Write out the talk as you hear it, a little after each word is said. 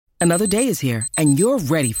Another day is here, and you're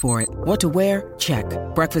ready for it. What to wear? Check.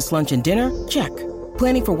 Breakfast, lunch, and dinner? Check.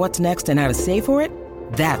 Planning for what's next and how to save for it?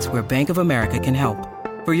 That's where Bank of America can help.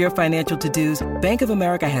 For your financial to-dos, Bank of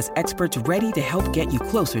America has experts ready to help get you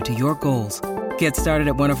closer to your goals. Get started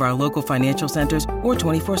at one of our local financial centers or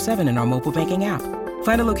 24/7 in our mobile banking app.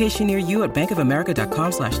 Find a location near you at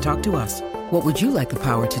bankofamerica.com/talktous. What would you like the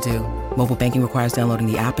power to do? Mobile banking requires downloading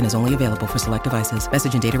the app and is only available for select devices.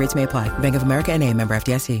 Message and data rates may apply. Bank of America N.A., member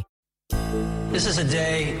FDIC. This is a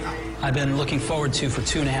day I've been looking forward to for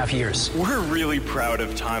 2.5 years. We're really proud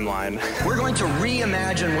of Timeline. We're going to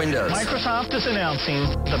reimagine Windows. Microsoft is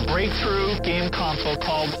announcing the breakthrough game console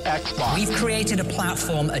called Xbox. We've created a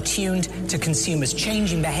platform attuned to consumers'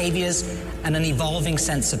 changing behaviors and an evolving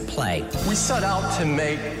sense of play. We set out to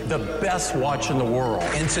make the best watch in the world.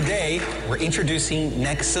 And today, we're introducing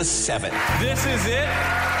Nexus 7. This is it,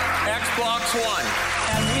 Xbox One.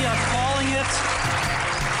 And we are calling it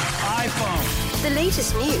iPhone. The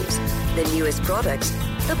latest news, the newest products,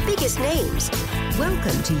 the biggest names.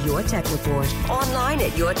 Welcome to Your Tech Report. Online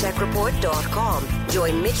at YourTechReport.com.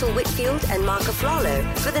 Join Mitchell Whitfield and Mark Aflalo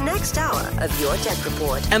for the next hour of Your Tech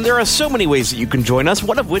Report. And there are so many ways that you can join us,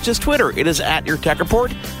 one of which is Twitter. It is at Your Tech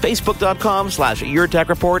Report,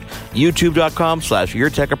 Facebook.com/YourTechReport,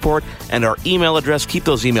 YouTube.com/YourTechReport, and our email address. Keep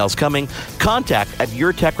those emails coming.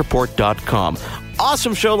 Contact@YourTechReport.com.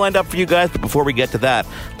 Awesome show lined up for you guys, but before we get to that,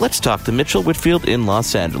 let's talk to Mitchell Whitfield in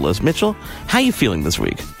Los Angeles. Mitchell, how are you feeling this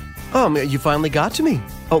week? Oh, you finally got to me.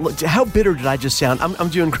 Oh, look, how bitter did I just sound? I'm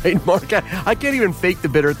doing great, Mark. I can't even fake the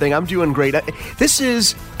bitter thing. I'm doing great. I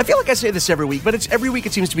feel like I say this every week, but it's every week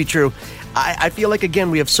it seems to be true. I feel like,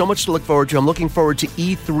 again, we have so much to look forward to. I'm looking forward to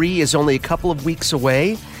E3 is only a couple of weeks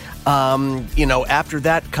away. After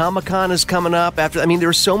that, Comic-Con is coming up. There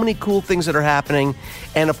are so many cool things that are happening.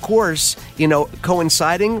 And of course,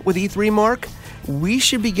 coinciding with E3, Mark, we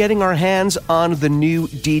should be getting our hands on the new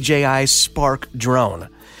DJI Spark drone.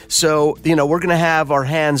 So, we're going to have our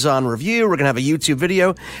hands-on review. We're going to have a YouTube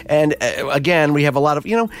video. And again, we have a lot of,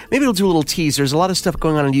 maybe we'll do a little tease. There's a lot of stuff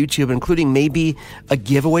going on YouTube, including maybe a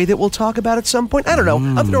giveaway that we'll talk about at some point. I don't know.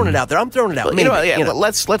 I'm throwing it out there. Well,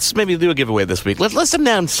 let's maybe do a giveaway this week. Let's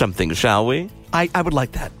announce something, shall we? I would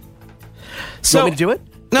like that. So, you want me to do it?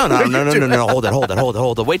 No.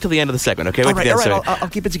 Hold it. Wait till the end of the segment, okay? All right. I'll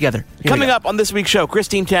keep it together. Coming up on this week's show,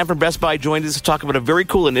 Christine Tam from Best Buy joins us to talk about a very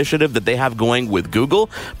cool initiative that they have going with Google.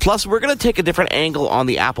 Plus, we're going to take a different angle on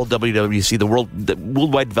the Apple WWDC, the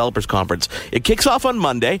Worldwide Developers Conference. It kicks off on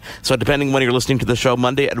Monday, so depending when you're listening to the show,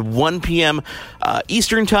 Monday at 1 p.m.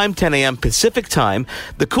 Eastern Time, 10 a.m. Pacific Time.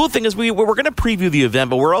 The cool thing is we're going to preview the event,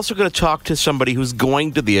 but we're also going to talk to somebody who's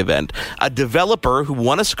going to the event, a developer who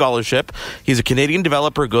won a scholarship. He's a Canadian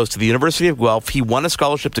developer, goes to the University of Guelph. He won a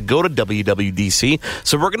scholarship to go to WWDC.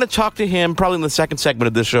 So we're going to talk to him probably in the second segment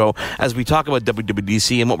of this show as we talk about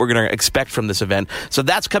WWDC and what we're going to expect from this event. So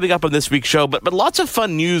that's coming up on this week's show, but lots of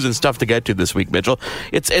fun news and stuff to get to this week, Mitchell.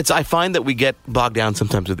 I find that we get bogged down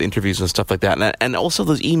sometimes with interviews and stuff like that, and also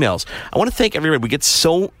those emails. I want to thank everybody. We get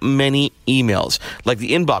so many emails. Like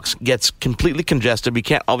the inbox gets completely congested. We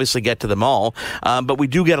can't obviously get to them all, but we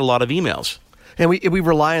do get a lot of emails. And we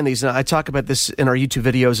rely on these, and I talk about this in our YouTube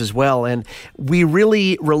videos as well, and we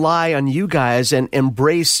really rely on you guys and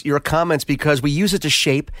embrace your comments because we use it to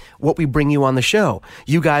shape what we bring you on the show.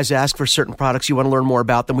 You guys ask for certain products, you want to learn more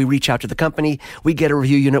about them, we reach out to the company, we get a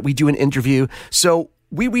review unit, we do an interview. So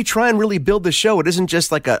we try and really build the show. It isn't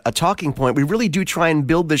just like a talking point. We really do try and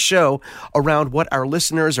build the show around what our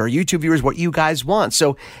listeners, our YouTube viewers, what you guys want.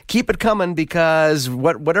 So keep it coming because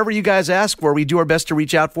whatever you guys ask for, we do our best to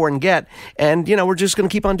reach out for and get. And, we're just going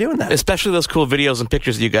to keep on doing that. Especially those cool videos and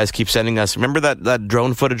pictures that you guys keep sending us. Remember that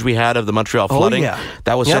drone footage we had of the Montreal flooding? Oh, yeah.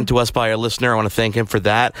 That was sent to us by a listener. I want to thank him for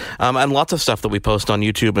that. And lots of stuff that we post on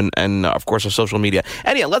YouTube and of course, our social media.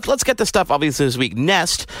 Anyhow, let's get to stuff, obviously, this week.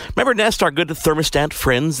 Nest. Remember Nest, our good thermostat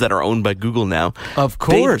friends that are owned by Google now? Of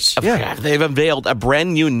course. They've unveiled a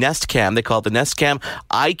brand new Nest Cam. They call it the Nest Cam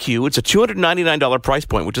IQ. It's a $299 price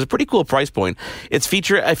point, which is a pretty cool price point. It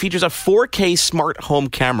features a 4K smart home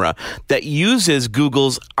camera that uses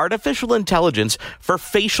Google's artificial intelligence for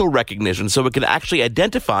facial recognition, so it can actually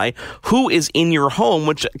identify who is in your home,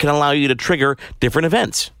 which can allow you to trigger different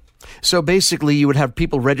events. So basically, you would have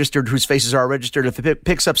people registered whose faces are registered. If it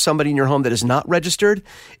picks up somebody in your home that is not registered,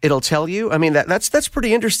 it'll tell you. I mean, that's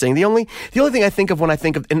pretty interesting. The only thing I think of when I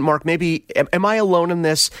think of, and Mark, maybe, am I alone in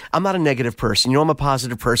this? I'm not a negative person. I'm a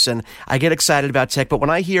positive person. I get excited about tech. But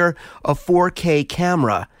when I hear a 4K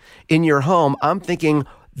camera in your home, I'm thinking,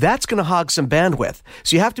 that's going to hog some bandwidth.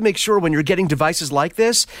 So you have to make sure when you're getting devices like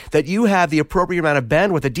this that you have the appropriate amount of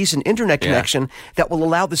bandwidth, a decent internet connection that will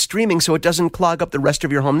allow the streaming so it doesn't clog up the rest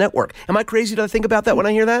of your home network. Am I crazy to think about that when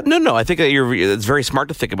I hear that? No, I think that it's very smart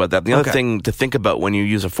to think about that. The other thing to think about when you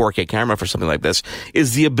use a 4K camera for something like this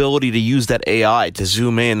is the ability to use that AI to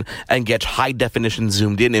zoom in and get high-definition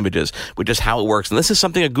zoomed-in images, which is how it works. And this is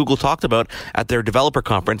something that Google talked about at their developer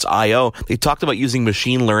conference, I/O. They talked about using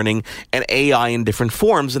machine learning and AI in different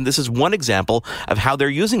forms, and this is one example of how they're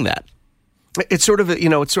using that. It's sort of,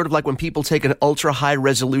 it's sort of like when people take an ultra high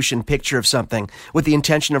resolution picture of something with the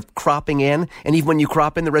intention of cropping in. And even when you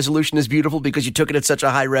crop in, the resolution is beautiful because you took it at such a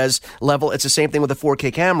high res level. It's the same thing with a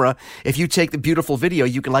 4K camera. If you take the beautiful video,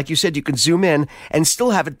 you can, like you said, you can zoom in and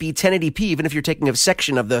still have it be 1080p, even if you're taking a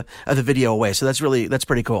section of the video away. So that's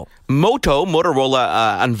pretty cool.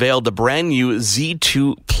 Motorola unveiled a brand new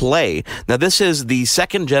Z2 Play. Now, this is the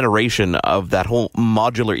second generation of that whole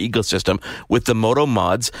modular ecosystem with the Moto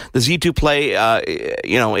mods. The Z2 Play,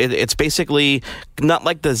 it's basically not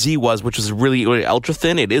like the Z was, which was really, really ultra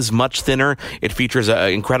thin. It is much thinner. It features an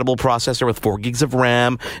incredible processor with 4 gigs of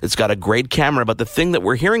RAM. It's got a great camera. But the thing that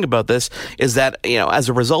we're hearing about this is that, as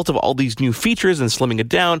a result of all these new features and slimming it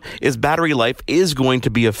down, is battery life is going to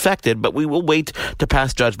be affected. But we will wait to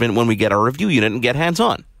pass judgment when we get our review unit and get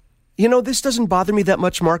hands-on. This doesn't bother me that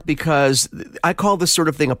much, Mark, because I call this sort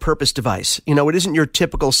of thing a purpose device. It isn't your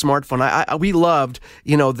typical smartphone. We loved,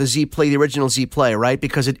 the Z Play, the original Z Play, right?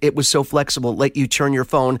 Because it was so flexible. It let you turn your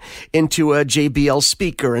phone into a JBL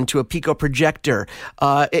speaker, into a Pico projector.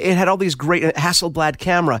 It had all these great Hasselblad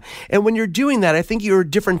camera. And when you're doing that, I think you're a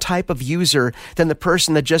different type of user than the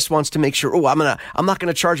person that just wants to make sure, I'm not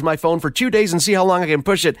going to charge my phone for 2 days and see how long I can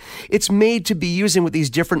push it. It's made to be using with these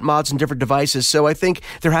different mods and different devices. So I think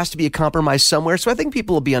there has to be a compromise somewhere. So I think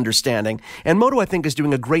people will be understanding. And Moto, I think, is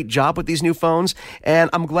doing a great job with these new phones. And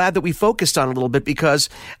I'm glad that we focused on it a little bit because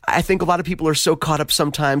I think a lot of people are so caught up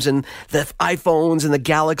sometimes in the iPhones and the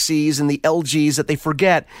Galaxies and the LGs that they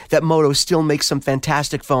forget that Moto still makes some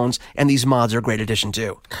fantastic phones, and these mods are a great addition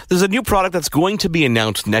too. There's a new product that's going to be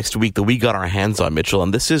announced next week that we got our hands on, Mitchell,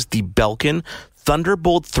 and this is the Belkin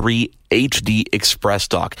Thunderbolt 3 HD Express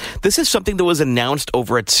Dock. This is something that was announced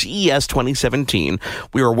over at CES 2017.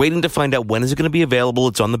 We were waiting to find out when is it going to be available.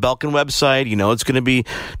 It's on the Belkin website. It's going to be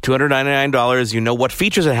 $299. You know what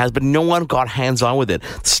features it has, but no one got hands-on with it.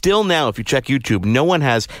 Still now, if you check YouTube, no one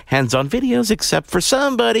has hands-on videos except for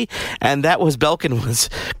somebody, and that was Belkin was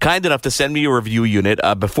kind enough to send me a review unit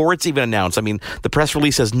before it's even announced. I mean, the press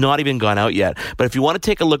release has not even gone out yet, but if you want to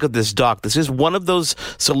take a look at this dock, this is one of those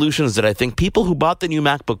solutions that I think people who bought the new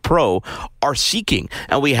MacBook Pro are seeking.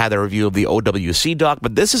 And we had a review of the OWC dock,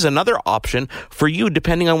 but this is another option for you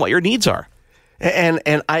depending on what your needs are.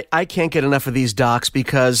 And I can't get enough of these docks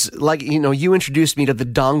because, you introduced me to the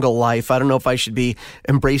dongle life. I don't know if I should be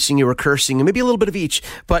embracing you or cursing you, maybe a little bit of each.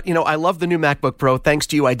 But, I love the new MacBook Pro. Thanks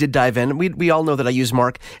to you, I did dive in. We all know that I use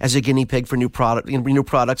Mark as a guinea pig for new products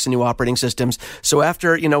and new operating systems. So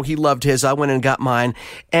after, he loved his, I went and got mine.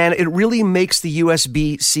 And it really makes the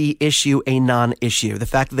USB-C issue a non-issue. The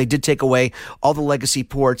fact that they did take away all the legacy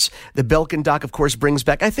ports. The Belkin dock, of course, brings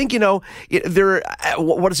back, I think,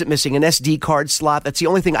 what is it missing? An SD card slot. That's the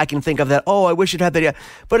only thing I can think of that, I wish it had that.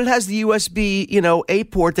 But it has the USB, A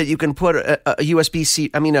port that you can put a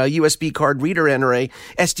USB card reader in or a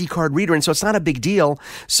SD card reader in. So it's not a big deal.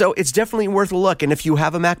 So it's definitely worth a look. And if you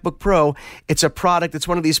have a MacBook Pro, it's it's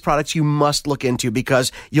one of these products you must look into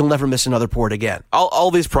because you'll never miss another port again. All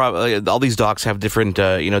these docks have different,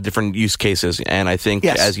 different use cases. And I think,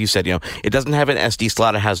 as you said, it doesn't have an SD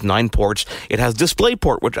slot. It has 9 ports. It has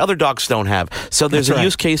DisplayPort, which other docks don't have. So there's a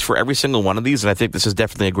use case for every single one of these. And I think this is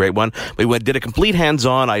definitely a great one. We did a complete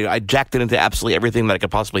hands-on. I jacked it into absolutely everything that I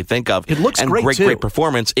could possibly think of. It looks great, too. Great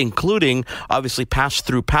performance, including, obviously,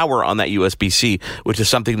 pass-through power on that USB-C, which is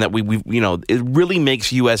something that it really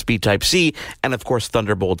makes USB Type-C and, of course,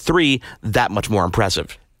 Thunderbolt 3 that much more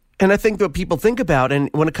impressive. And I think what people think about, and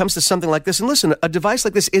when it comes to something like this, and listen, a device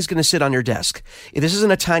like this is going to sit on your desk. This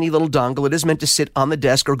isn't a tiny little dongle. It is meant to sit on the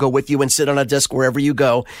desk or go with you and sit on a desk wherever you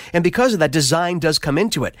go. And because of that, design does come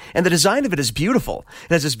into it. And the design of it is beautiful.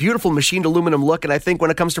 It has this beautiful machined aluminum look. And I think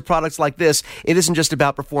when it comes to products like this, it isn't just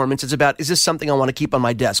about performance. It's about, is this something I want to keep on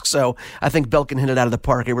my desk? So I think Belkin hit it out of the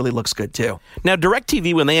park. It really looks good, too. Now,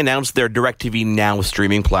 DirecTV, when they announced their DirecTV Now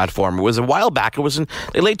streaming platform, it was a while back. It was in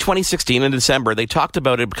late 2016 in December. They talked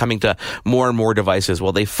about it coming coming to more and more devices.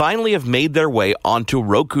 Well, they finally have made their way onto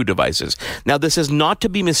Roku devices. Now, this is not to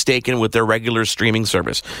be mistaken with their regular streaming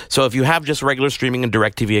service. So if you have just regular streaming and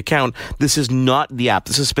DirecTV account, this is not the app.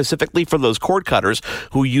 This is specifically for those cord cutters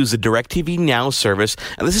who use the DirecTV Now service.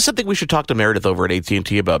 And this is something we should talk to Meredith over at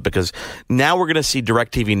AT&T about, because now we're going to see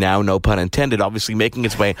DirecTV Now, no pun intended, obviously making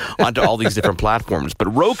its way onto all these different platforms.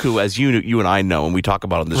 But Roku, as you and I know, and we talk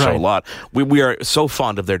about on the show a lot, we are so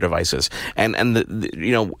fond of their devices. And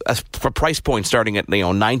for price points starting at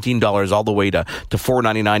 $19 all the way to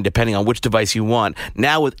 $4.99, depending on which device you want.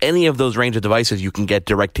 Now with any of those range of devices, you can get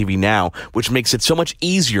DirecTV Now, which makes it so much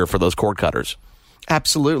easier for those cord cutters.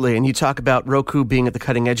 Absolutely. And you talk about Roku being at the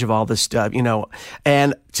cutting edge of all this stuff,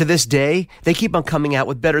 and to this day, they keep on coming out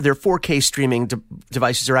with better. Their 4K streaming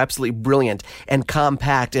devices are absolutely brilliant and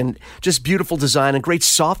compact and just beautiful design and great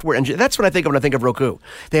software engineering. That's what I think of when I think of Roku.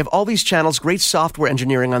 They have all these channels, great software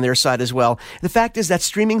engineering on their side as well. The fact is that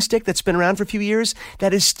streaming stick that's been around for a few years,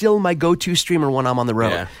 that is still my go-to streamer when I'm on the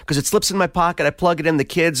road. Because it slips in my pocket, I plug it in, the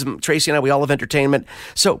kids, Tracy and I, we all have entertainment.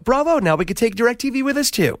 So bravo, now we can take DirecTV with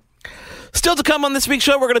us too. Still to come on this week's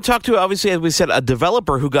show, we're going to talk to, obviously, as we said, a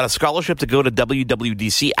developer who got a scholarship to go to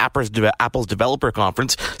WWDC, Apple's developer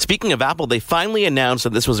conference. Speaking of Apple, they finally announced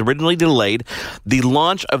that this was originally delayed, the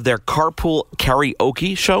launch of their Carpool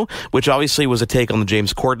Karaoke show, which obviously was a take on the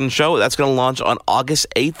James Corden show. That's going to launch on August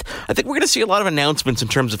 8th. I think we're going to see a lot of announcements in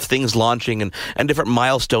terms of things launching and different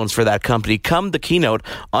milestones for that company come the keynote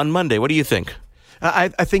on Monday. What do you think? I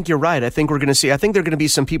think you're right. I think we're going to see. I think there are going to be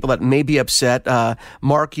some people that may be upset.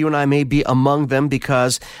 Mark, you and I may be among them,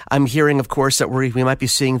 because I'm hearing, of course, that we might be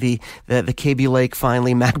seeing the KB Lake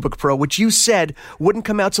finally MacBook Pro, which you said wouldn't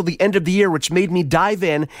come out till the end of the year, which made me dive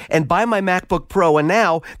in and buy my MacBook Pro. And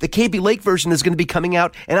now the KB Lake version is going to be coming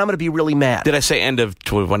out, and I'm going to be really mad. Did I say end of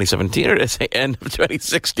 2017 or did I say end of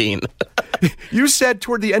 2016? You said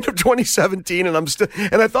toward the end of 2017, and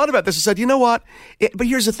I thought about this. I said, you know what? But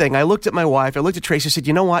here's the thing. I looked at my wife. I looked at Tracy, said,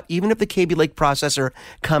 you know what? Even if the KB Lake processor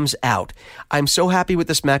comes out, I'm so happy with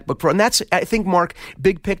this MacBook Pro. And that's, I think, Mark,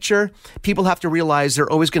 big picture, people have to realize there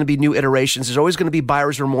are always going to be new iterations. There's always going to be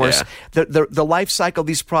buyer's remorse. Yeah. The life cycle of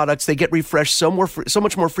these products, they get refreshed so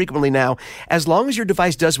much more frequently now. As long as your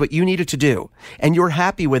device does what you need it to do and you're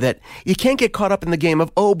happy with it, you can't get caught up in the game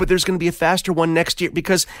of, but there's going to be a faster one next year,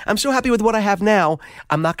 because I'm so happy with what I have now.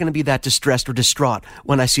 I'm not going to be that distressed or distraught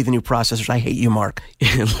when I see the new processors. I hate you, Mark.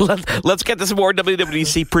 Let's get this more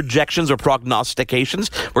WWDC projections or prognostications.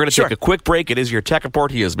 We're going to take a quick break. It is Your Tech Report.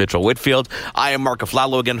 He is Mitchell Whitfield. I am Mark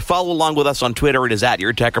Aflalo. Again, follow along with us on Twitter. It is at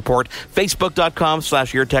Your Tech Report.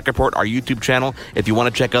 Facebook.com/YourTechReport, our YouTube channel. If you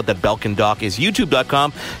want to check out that Belkin doc, is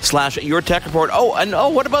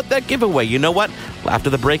YouTube.com/YourTechReport. What about that giveaway? You know what? After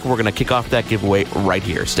the break, we're going to kick off that giveaway right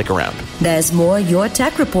here. Stick around. There's more Your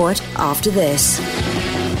Tech Report after this.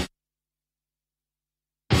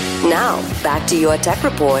 Now, back to Your Tech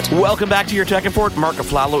Report. Welcome back to Your Tech Report. Mark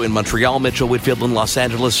Aflalo in Montreal, Mitchell Whitfield in Los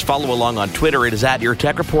Angeles. Follow along on Twitter. It is at Your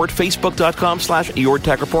Tech Report.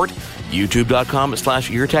 Facebook.com/YourTechReport.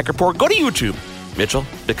 YouTube.com/YourTechReport. Go to YouTube, Mitchell,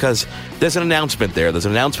 because there's an announcement there. There's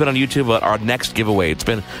an announcement on YouTube about our next giveaway.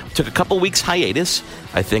 Took a couple weeks hiatus,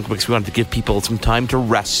 I think, because we wanted to give people some time to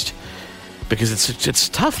rest. Because it's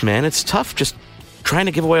tough, man. It's tough just trying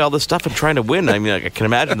to give away all this stuff and trying to win. I mean, I can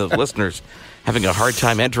imagine the listeners having a hard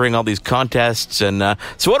time entering all these contests. And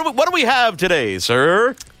so what do we have today,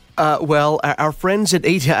 sir? Well, our friends at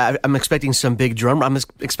I'm expecting some big drum. I'm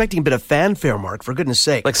expecting a bit of fanfare, Mark, for goodness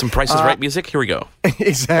sake. Like some Price is Right music? Here we go.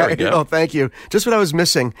 Exactly. There we go. Oh, thank you. Just what I was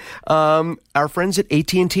missing. Our friends at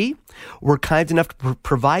AT&T were kind enough to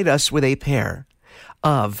provide us with a pair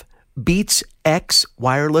of Beats X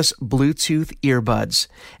wireless Bluetooth earbuds.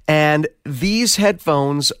 And these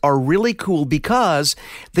headphones are really cool because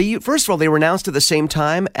first of all, they were announced at the same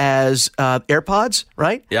time as AirPods,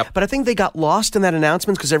 right? Yep. But I think they got lost in that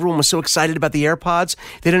announcement because everyone was so excited about the AirPods.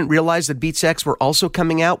 They didn't realize that Beats X were also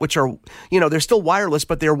coming out, which are, they're still wireless,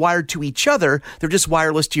 but they're wired to each other. They're just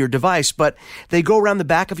wireless to your device, but they go around the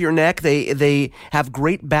back of your neck. They have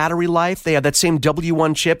great battery life. They have that same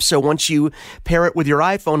W1 chip. So once you pair it with your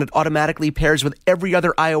iPhone, it automatically pairs with every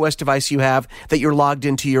other iOS device you have that you're logged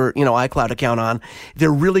into your, iCloud account on.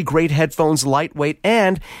 They're really great headphones, lightweight,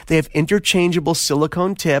 and they have interchangeable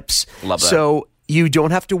silicone tips. Love that. So you don't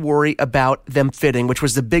have to worry about them fitting, which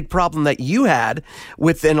was the big problem that you had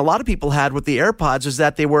and a lot of people had with the AirPods, is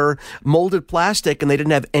that they were molded plastic and they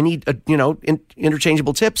didn't have any,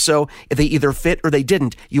 interchangeable tips. So they either fit or they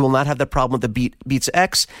didn't. You will not have that problem with the Beats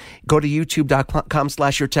X. Go to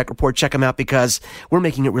youtube.com/YourTechReport. Check them out because we're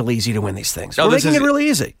making it really easy to win these things. We're making it really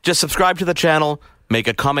easy. Just subscribe to the channel, make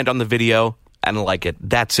a comment on the video, and like it.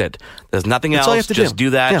 That's it. There's nothing That's all you else. have to Just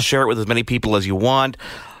do that. Yeah. Share it with as many people as you want.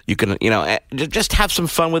 You can, just have some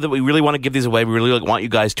fun with it. We really want to give these away. We really want you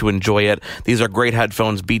guys to enjoy it. These are great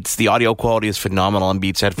headphones. Beats, the audio quality is phenomenal on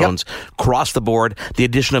Beats headphones across the board. The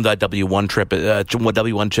addition of that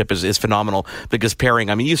W1 chip is phenomenal because pairing,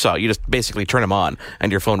 you saw, you just basically turn them on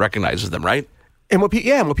and your phone recognizes them, right? And what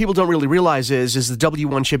people don't really realize is the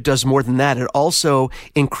W1 chip does more than that. It also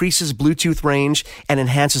increases Bluetooth range and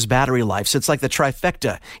enhances battery life. So it's like the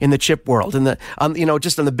trifecta in the chip world. And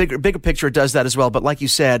just on the bigger picture, it does that as well. But like you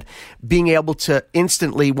said, being able to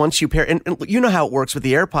instantly, once you pair, and you know how it works with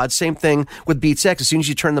the AirPods. Same thing with Beats X. As soon as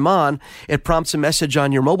you turn them on, it prompts a message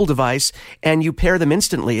on your mobile device, and you pair them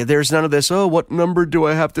instantly. There's none of this. Oh, what number do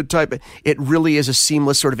I have to type? It really is a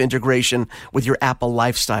seamless sort of integration with your Apple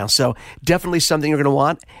lifestyle. So definitely something you're going to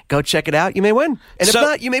want. Go check it out. You may win. And if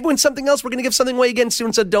not, you may win something else. We're going to give something away again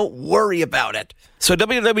soon, so don't worry about it. So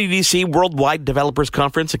WWDC, Worldwide Developers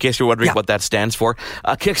Conference, in case you're wondering what that stands for,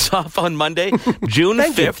 kicks off on Monday, June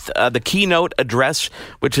 5th. The keynote address,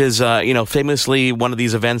 which is, famously one of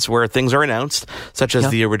these events where things are announced, such as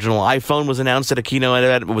the original iPhone was announced at a keynote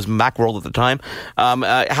event. It was Macworld at the time.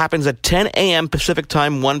 It happens at 10 a.m. Pacific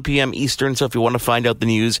time, 1 p.m. Eastern. So if you want to find out the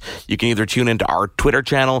news, you can either tune into our Twitter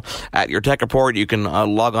channel at YourTechReport. You can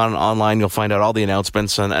log on online. You'll find out all the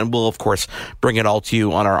announcements, and we'll, of course, bring it all to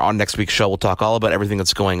you on next week's show. We'll talk all about everything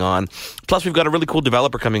that's going on. Plus, we've got a really cool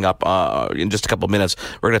developer coming up in just a couple of minutes.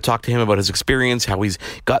 We're going to talk to him about his experience, how he's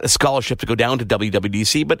got a scholarship to go down to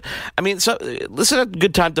WWDC. But, so this is a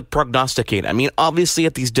good time to prognosticate. Obviously,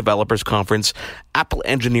 at these developers conference, Apple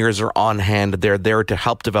engineers are on hand. They're there to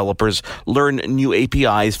help developers learn new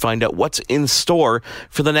APIs, find out what's in store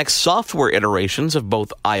for the next software iterations of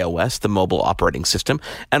both iOS, the mobile operating system,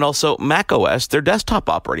 and also macOS, their desktop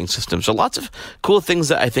operating system. So lots of cool things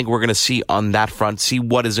that I think we're going to see on that front, see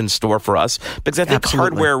what is in store for us, because I think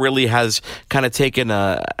hardware really has kind of taken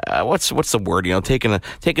what's the word?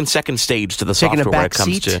 Taken second stage to the software when it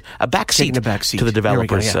comes to a backseat to the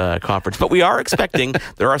developers conference. But we are expecting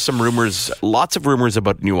there are some rumors, lots of rumors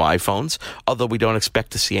about new iPhones, although we don't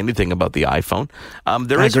expect to see anything about the iPhone.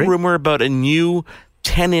 There is a rumor about a new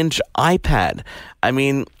 10-inch iPad.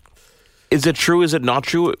 Is it true? Is it not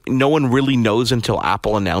true? No one really knows until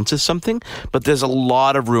Apple announces something, but there's a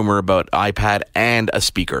lot of rumor about iPad and a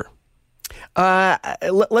speaker.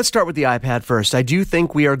 Let's start with the iPad first. I do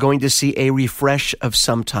think we are going to see a refresh of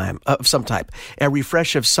some type. A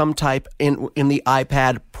refresh of some type in the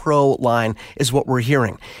iPad Pro line is what we're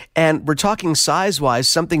hearing. And we're talking size-wise,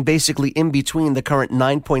 something basically in between the current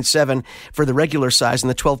 9.7 for the regular size and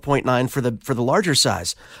the 12.9 for the larger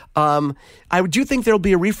size. I do think there'll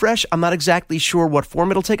be a refresh. I'm not exactly sure what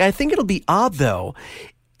form it'll take. I think it'll be odd, though.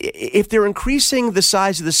 If they're increasing the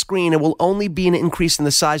size of the screen, it will only be an increase in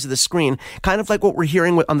the size of the screen, kind of like what we're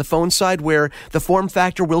hearing on the phone side, where the form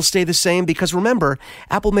factor will stay the same. Because remember,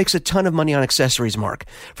 Apple makes a ton of money on accessories, Mark.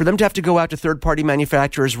 For them to have to go out to third-party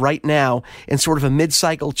manufacturers right now in sort of a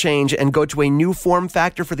mid-cycle change and go to a new form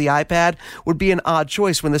factor for the iPad would be an odd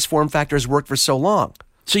choice when this form factor has worked for so long.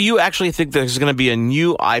 So you actually think there's going to be a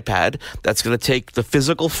new iPad that's going to take the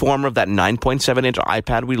physical form of that 9.7-inch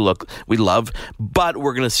iPad we love, but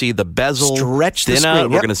we're going to see the bezel stretch thin the out.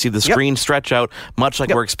 screen. We're going to see the screen stretch out, much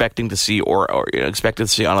like we're expecting to see or expected to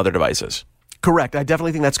see on other devices. Correct. I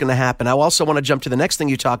definitely think that's going to happen. I also want to jump to the next thing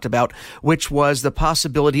you talked about, which was the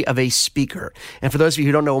possibility of a speaker. And for those of you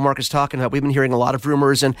who don't know what Mark is talking about, we've been hearing a lot of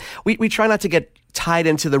rumors, and we try not to get tied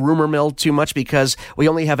into the rumor mill too much because we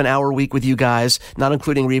only have an hour a week with you guys, not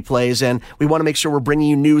including replays, and we want to make sure we're bringing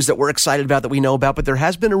you news that we're excited about, that we know about. But there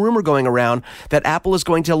has been a rumor going around that Apple is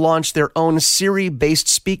going to launch their own Siri-based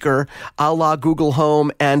speaker, a la Google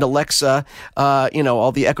Home and Alexa,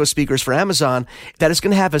 all the Echo speakers for Amazon, that is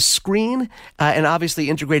going to have a screen and obviously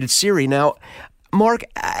integrated Siri. Now, Mark,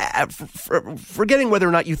 forgetting whether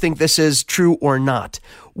or not you think this is true or not,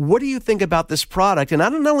 what do you think about this product? And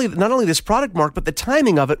not only this product, Mark, but the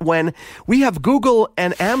timing of it, when we have Google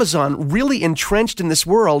and Amazon really entrenched in this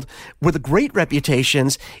world with great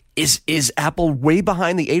reputations. Is Apple way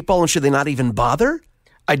behind the eight ball, and should they not even bother?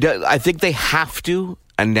 I think they have to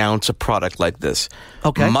announce a product like this.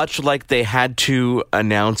 Okay. Much like they had to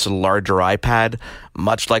announce a larger iPad,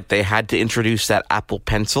 much like they had to introduce that Apple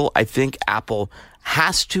Pencil, I think Apple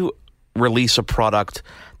has to release a product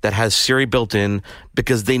that has Siri built in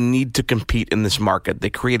because they need to compete in this market.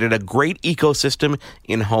 They created a great ecosystem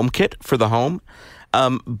in HomeKit for the home,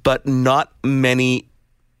 but not many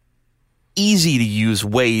easy-to-use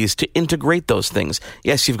ways to integrate those things.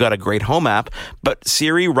 Yes, you've got a great home app, but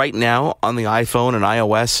Siri right now on the iPhone and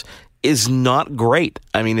iOS is not great.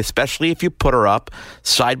 I mean, especially if you put her up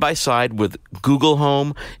side by side with Google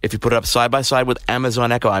Home, if you put it up side by side with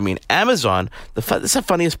Amazon Echo. I mean, Amazon, that's the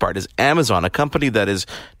funniest part, is Amazon, a company that is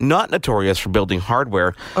not notorious for building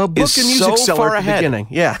hardware, a book is and music so seller far at the ahead. beginning.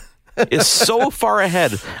 Yeah. is so far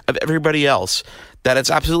ahead of everybody else that it's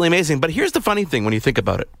absolutely amazing. But here's the funny thing when you think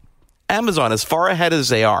about it. Amazon, as far ahead as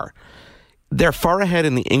they are, they're far ahead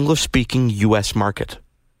in the English-speaking U.S. market.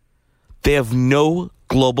 They have no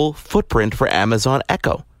global footprint for Amazon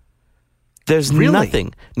Echo. There's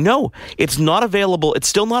nothing. No, it's not available. It's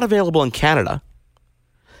still not available in Canada.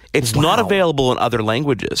 It's not available in other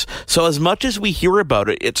languages. So as much as we hear about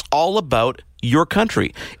it, it's all about your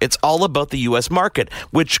country. It's all about the U.S. market,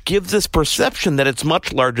 which gives this perception that it's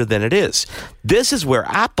much larger than it is. This is where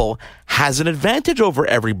Apple has an advantage over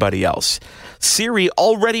everybody else. Siri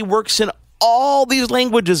already works in all these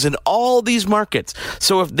languages in all these markets.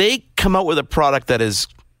 So if they come out with a product that is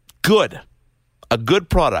good, a good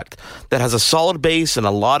product that has a solid base and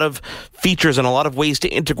a lot of features and a lot of ways to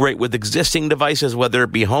integrate with existing devices, whether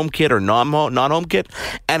it be HomeKit or non-HomeKit,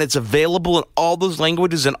 and it's available in all those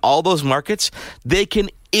languages and all those markets, they can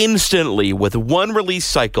instantly, with one release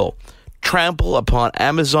cycle, trample upon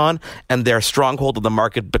Amazon and their stronghold of the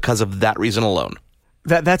market because of that reason alone.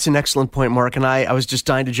 That's an excellent point, Mark, and I was just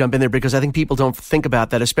dying to jump in there because I think people don't think about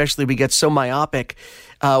that, especially we get so myopic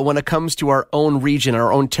when it comes to our own region,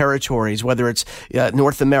 our own territories, whether it's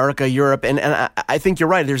North America, Europe, and I think you're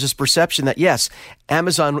right. There's this perception that, yes,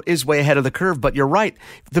 Amazon is way ahead of the curve, but you're right.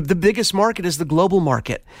 The biggest market is the global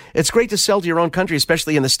market. It's great to sell to your own country,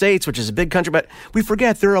 especially in the States, which is a big country, but we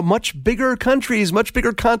forget there are much bigger countries, much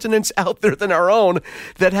bigger continents out there than our own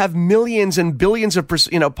that have millions and billions of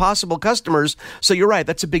possible customers. So you're right.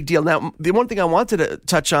 That's a big deal. Now, the one thing I wanted to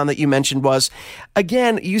touch on that you mentioned was,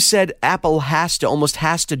 again, you said Apple almost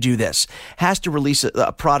has to do this, has to release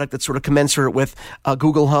a product that's sort of commensurate with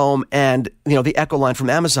Google Home and, the Echo line from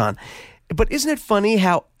Amazon. But isn't it funny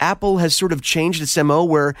how Apple has sort of changed its MO,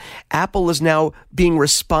 where Apple is now being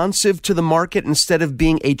responsive to the market instead of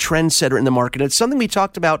being a trendsetter in the market? It's something we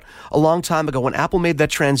talked about a long time ago when Apple made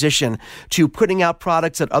that transition to putting out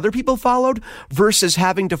products that other people followed versus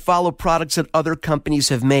having to follow products that other companies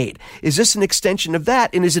have made. Is this an extension of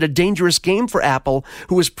that? And is it a dangerous game for Apple,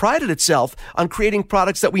 who has prided itself on creating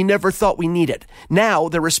products that we never thought we needed? Now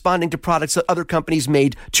they're responding to products that other companies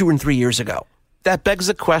made 2 and 3 years ago. That begs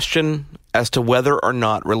the question as to whether or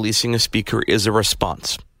not releasing a speaker is a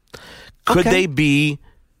response. Could they be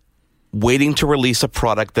waiting to release a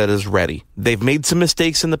product that is ready? They've made some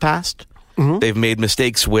mistakes in the past. Mm-hmm. They've made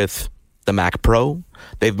mistakes with the Mac Pro.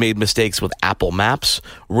 They've made mistakes with Apple Maps,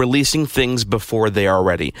 releasing things before they are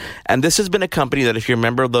ready. And this has been a company that, if you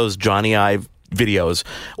remember those Johnny Ive videos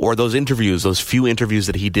or those interviews, those few interviews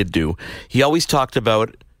that he did do, he always talked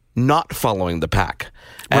about not following the pack.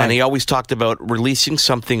 And he always talked about releasing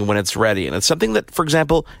something when it's ready. And it's something that, for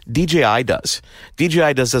example, DJI does.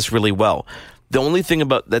 DJI does this really well. The only thing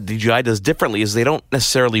about that DJI does differently is they don't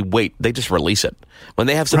necessarily wait. They just release it. When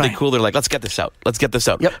they have something cool, they're like, let's get this out. Let's get this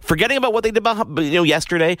out. Yep. Forgetting about what they did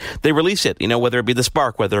yesterday, they release it. Whether it be the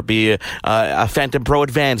Spark, whether it be a Phantom Pro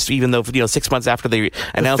Advanced, even though 6 months after they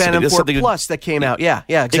announced the Phantom 4 Plus that came out. Yeah,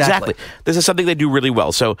 exactly. This is something they do really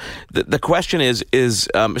well. So the question is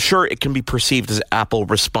sure, it can be perceived as Apple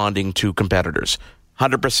responding to competitors.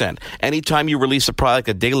 100%. Anytime you release a product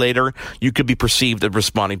a day later, you could be perceived as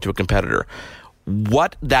responding to a competitor.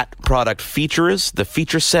 What that product features, the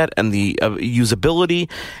feature set and the usability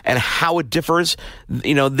and how it differs,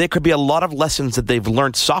 there could be a lot of lessons that they've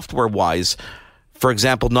learned software-wise. For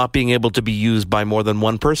example, not being able to be used by more than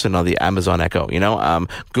one person on the Amazon Echo.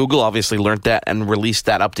 Google obviously learned that and released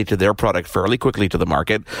that update to their product fairly quickly to the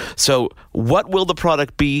market. So what will the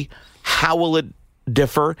product be? How will it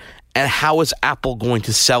differ? And how is Apple going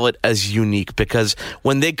to sell it as unique? Because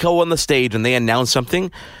when they go on the stage and they announce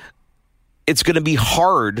something, it's going to be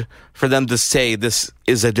hard for them to say this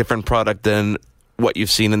is a different product than what you've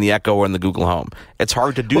seen in the Echo or in the Google Home. It's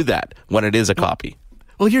hard to do that when it is a copy.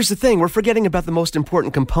 Well, here's the thing. We're forgetting about the most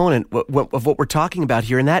important component of what we're talking about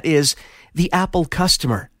here, and that is the Apple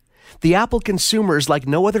customer. The Apple consumers, like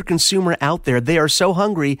no other consumer out there, they are so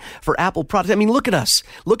hungry for Apple products. I mean, look at us.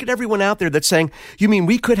 Look at everyone out there that's saying, you mean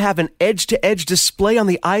we could have an edge-to-edge display on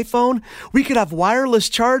the iPhone? We could have wireless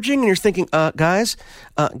charging? And you're thinking, guys,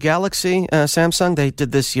 Galaxy, Samsung, they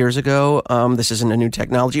did this years ago. This isn't a new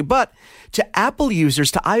technology. But to Apple users,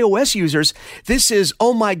 to iOS users, this is,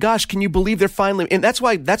 oh my gosh, can you believe they're finally... And that's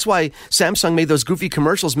why Samsung made those goofy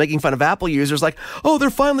commercials making fun of Apple users like, oh, they're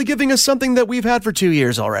finally giving us something that we've had for 2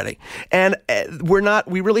 years already. And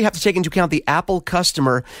we really have to take into account the Apple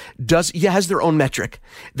customer has their own metric.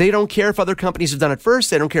 They don't care if other companies have done it first.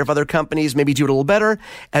 They don't care if other companies maybe do it a little better.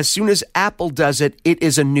 As soon as Apple does it, it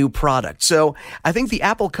is a new product. So I think the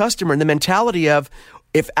Apple customer and the mentality of,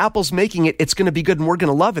 if Apple's making it, it's going to be good and we're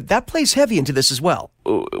going to love it, that plays heavy into this as well.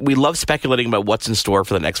 We love speculating about what's in store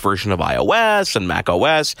for the next version of iOS and Mac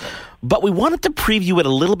OS, but we wanted to preview it a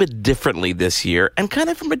little bit differently this year and kind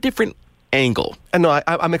of from a different angle. And no,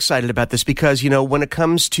 I'm excited about this because, when it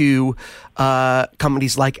comes to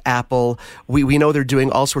companies like Apple, we know they're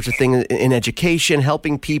doing all sorts of things in education,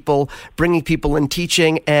 helping people, bringing people in,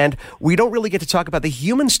 teaching, and we don't really get to talk about the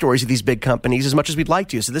human stories of these big companies as much as we'd like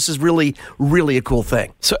to. So this is really, really a cool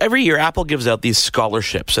thing. So every year, Apple gives out these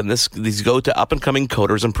scholarships, and these go to up-and-coming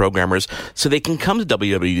coders and programmers so they can come to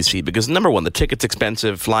WWDC because, number one, the ticket's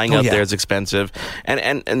expensive, flying out there is expensive,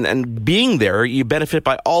 and being there, you benefit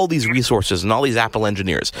by all these resources and all these Apple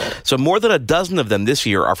engineers. So more than a dozen of them this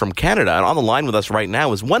year are from Canada, and on the line with us right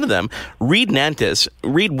now is one of them, Reed Nantis.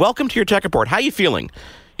 Reed, welcome to your Tech Report. How are you feeling?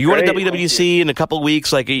 You go to WWDC in a couple of weeks.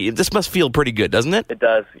 This must feel pretty good, doesn't it? It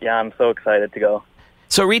does. Yeah, I'm so excited to go.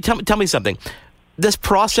 So Reed, tell me something. This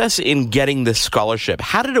process in getting this scholarship,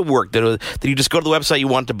 how did it work? Did you just go to the website, you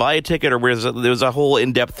wanted to buy a ticket, or there was a whole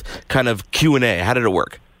in-depth kind of Q&A? How did it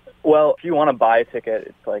work? Well, if you want to buy a ticket,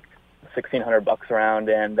 it's like $1,600 around,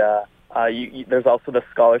 and there's also the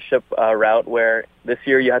scholarship route where this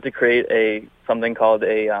year you had to create something called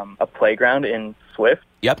a playground in Swift.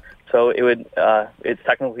 Yep. So it's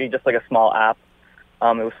technically just like a small app. It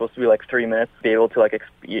was supposed to be like 3 minutes, be able to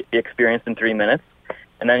be experienced in 3 minutes.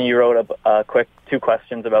 And then you wrote a quick 2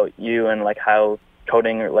 questions about you and how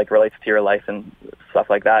coding relates to your life and stuff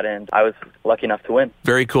like that, and I was lucky enough to win.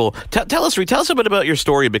 Very cool. Tell us a bit about your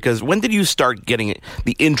story, because when did you start getting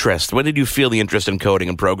the interest? When did you feel the interest in coding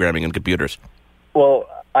and programming and computers? Well,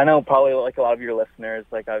 I know probably like a lot of your listeners,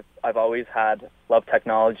 I've always loved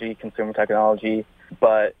technology, consumer technology,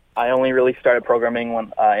 but I only really started programming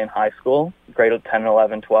when in high school. Grade 10,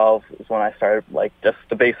 11, 12 is when I started just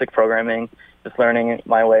the basic programming, just learning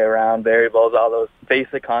my way around variables, all those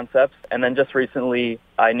basic concepts. And then just recently,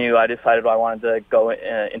 I decided I wanted to go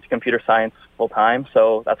into computer science full time.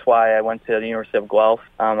 So that's why I went to the University of Guelph.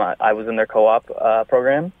 I was in their co-op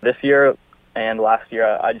program this year, and last year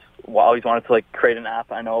I just always wanted to create an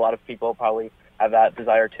app. I know a lot of people probably have that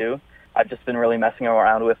desire too. I've just been really messing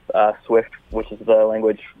around with Swift, which is the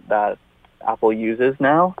language that Apple uses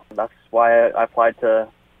now. That's why I applied to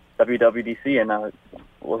WWDC, and I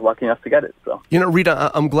was lucky enough to get it. So,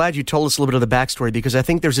 Rita, I'm glad you told us a little bit of the backstory, because I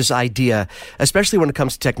think there's this idea, especially when it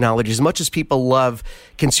comes to technology, as much as people love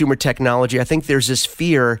consumer technology, I think there's this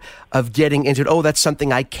fear of getting into it. Oh, that's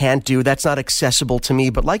something I can't do. That's not accessible to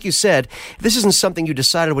me. But like you said, this isn't something you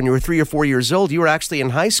decided when you were 3 or 4 years old. You were actually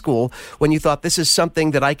in high school when you thought this is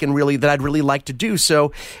something that I'd really like to do.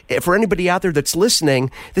 So for anybody out there that's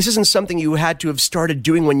listening, this isn't something you had to have started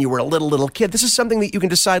doing when you were a little kid. This is something that you can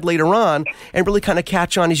decide later on and really kind of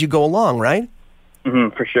catch on as you go along, right?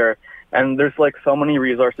 Mm-hmm, for sure. And there's so many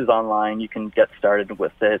resources online you can get started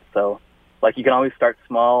with it. So you can always start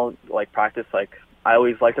small, practice. I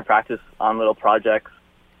always like to practice on little projects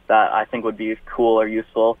that I think would be cool or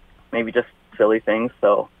useful, maybe just silly things.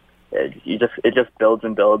 So it just builds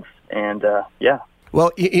and builds, and yeah.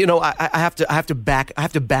 Well, I have to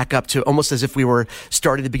back up to almost as if we were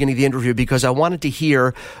starting at the beginning of the interview, because I wanted to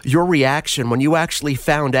hear your reaction when you actually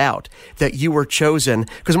found out that you were chosen.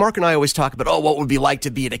 Because Mark and I always talk about, what would it be like to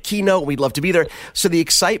be at a keynote? We'd love to be there. So the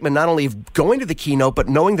excitement, not only of going to the keynote, but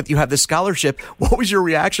knowing that you have this scholarship, what was your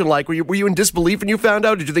reaction like? Were you in disbelief when you found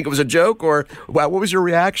out? Did you think it was a joke, or what was your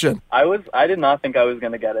reaction? I did not think I was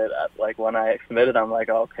going to get it. When I submitted, I'm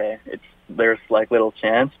okay, there's little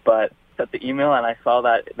chance, but at the email and I saw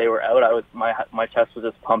that they were out, my chest was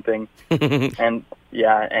just pumping. and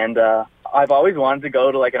I've always wanted to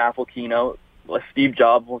go to an Apple keynote. Steve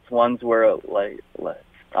Jobs ones were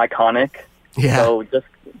iconic. Yeah. So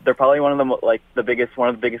they're probably one of the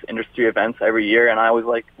biggest industry events every year, and I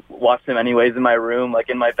always watch them anyways in my room,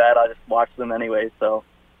 in my bed. I just watch them anyways. So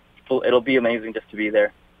it'll be amazing just to be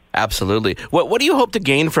there. Absolutely. What do you hope to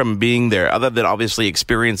gain from being there, other than obviously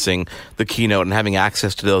experiencing the keynote and having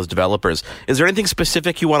access to those developers? Is there anything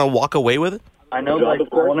specific you want to walk away with? I know, I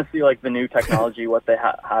want to see the new technology, what they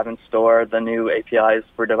have in store, the new APIs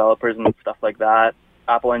for developers and stuff like that.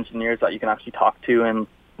 Apple engineers that you can actually talk to, and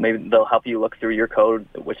maybe they'll help you look through your code,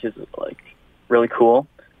 which is really cool.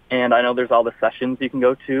 And I know there's all the sessions you can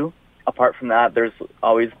go to. Apart from that, there's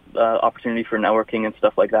always opportunity for networking and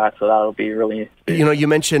stuff like that. So that'll be really... You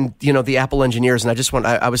mentioned, the Apple engineers, and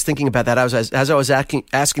I was thinking about that. As I was asking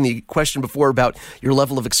the question before about your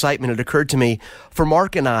level of excitement, it occurred to me, for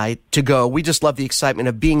Mark and I to go, we just love the excitement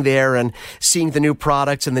of being there and seeing the new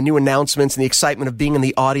products and the new announcements and the excitement of being in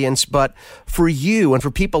the audience. But for you and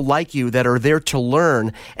for people like you that are there to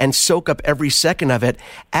learn and soak up every second of it,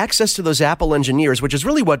 access to those Apple engineers, which is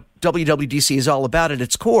really what WWDC is all about at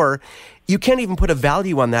its core, you can't even put a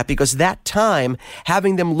value on that, because that time,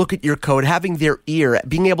 having them look at your code, having their ear,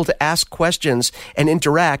 being able to ask questions and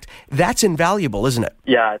interact, that's invaluable, isn't it?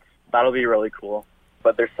 Yeah, that'll be really cool.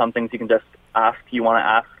 But there's some things you can just ask. You want to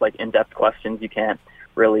ask like in-depth questions. You can't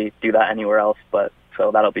really do that anywhere else, but so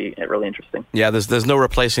that'll be really interesting. Yeah, there's no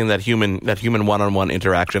replacing that human one-on-one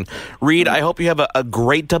interaction. Reed, I hope you have a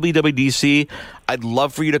great WWDC. I'd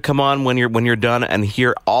love for you to come on when you're done and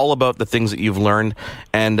hear all about the things that you've learned,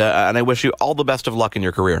 and I wish you all the best of luck in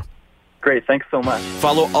your career. Great, thanks so much.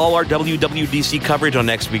 Follow all our WWDC coverage on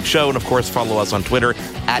next week's show, and of course follow us on Twitter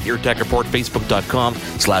at YourTechReport,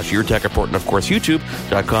 Facebook.com/YourTechReport, and of course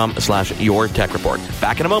YouTube.com/YourTechReport.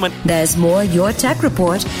 Back in a moment. There's more Your Tech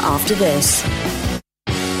Report after this.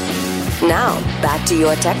 Now, back to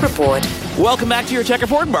Your Tech Report. Welcome back to Your Tech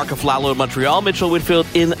Report. Mark Aflalo in Montreal, Mitchell Whitfield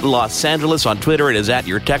in Los Angeles. On Twitter, it is at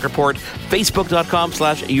Your Tech Report,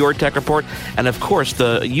 Facebook.com/YourTechReport, and of course,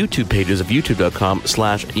 the YouTube pages of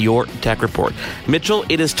YouTube.com/YourTechReport. Mitchell,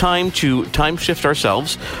 it is time to time shift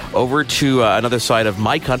ourselves over to another side of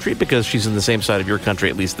my country, because she's in the same side of your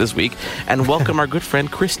country, at least this week, and welcome our good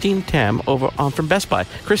friend Christine Tam over on from Best Buy.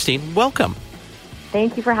 Christine, welcome.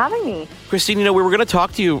 Thank you for having me. Christine, we were going to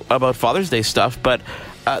talk to you about Father's Day stuff, but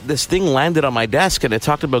this thing landed on my desk, and it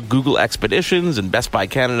talked about Google Expeditions and Best Buy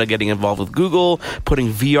Canada getting involved with Google, putting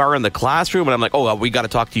VR in the classroom, and I'm like, we got to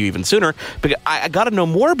talk to you even sooner, because I got to know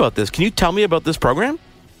more about this. Can you tell me about this program?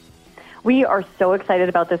 We are so excited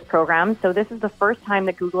about this program. So this is the first time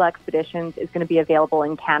that Google Expeditions is going to be available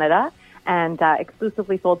in Canada, and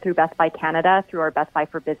exclusively sold through Best Buy Canada through our Best Buy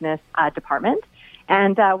for Business department.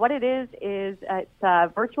 And what it is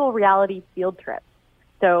it's virtual reality field trips.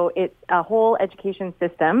 So it's a whole education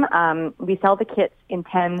system. We sell the kits in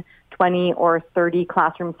 10, 20, or 30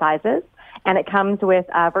 classroom sizes. And it comes with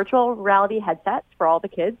virtual reality headsets for all the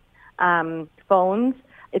kids, phones,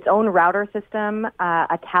 its own router system,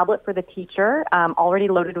 a tablet for the teacher, already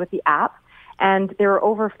loaded with the app. And there are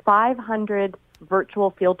over 500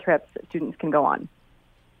 virtual field trips that students can go on.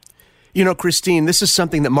 Christine, this is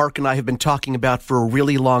something that Mark and I have been talking about for a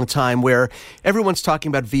really long time, where everyone's talking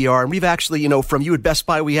about VR. And we've actually, from you at Best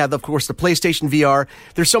Buy, we have, of course, the PlayStation VR.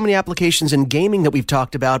 There's so many applications in gaming that we've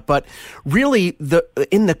talked about. But really,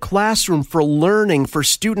 in the classroom for learning, for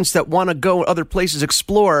students that want to go other places,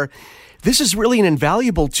 explore, this is really an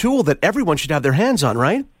invaluable tool that everyone should have their hands on,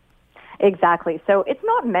 right? Exactly. So it's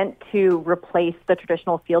not meant to replace the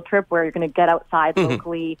traditional field trip where you're going to get outside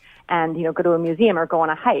locally and, go to a museum or go on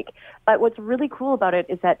a hike. But what's really cool about it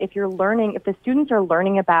is that if the students are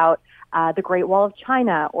learning about the Great Wall of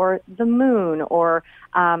China or the moon or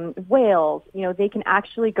whales, they can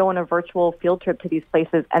actually go on a virtual field trip to these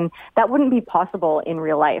places, and that wouldn't be possible in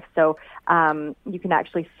real life. So you can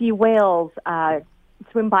actually see whales,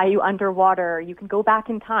 swim by you underwater. You can go back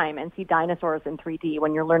in time and see dinosaurs in 3D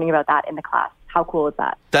when you're learning about that in the class. How cool is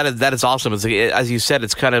that? That is awesome. As you said,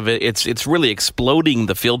 it's kind of it's really exploding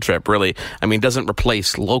the field trip. Really, it doesn't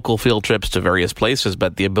replace local field trips to various places,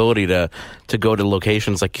 but the ability to go to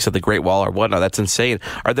locations like you said, the Great Wall or whatnot. That's insane.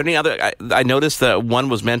 Are there any other? I noticed that one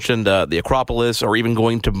was mentioned, the Acropolis, or even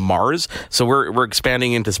going to Mars. So we're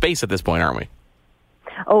expanding into space at this point, aren't we?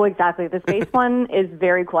 Oh, exactly. The space one is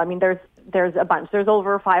very cool. There's a bunch. There's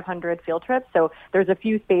over 500 field trips, so there's a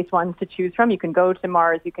few space ones to choose from. You can go to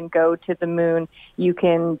Mars, you can go to the moon, you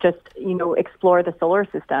can just, explore the solar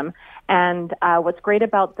system. And what's great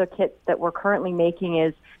about the kits that we're currently making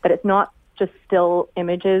is that it's not just still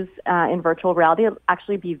images in virtual reality. It'll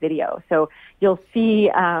actually be video. So you'll see,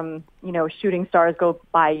 shooting stars go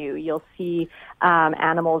by you. You'll see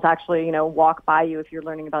animals actually, walk by you if you're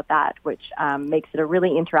learning about that, which makes it a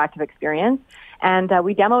really interactive experience. And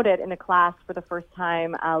we demoed it in a class for the first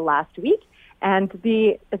time last week, and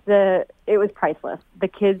it was priceless. The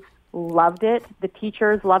kids loved it. The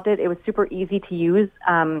teachers loved it. It was super easy to use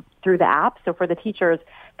through the app. So for the teachers,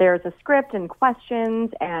 there's a script and questions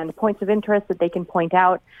and points of interest that they can point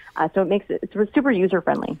out. So it's super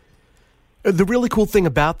user-friendly. The really cool thing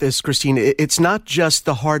about this, Christine, it's not just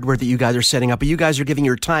the hardware that you guys are setting up, but you guys are giving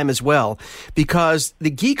your time as well, because the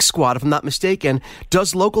Geek Squad, if I'm not mistaken,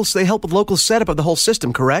 they help with local setup of the whole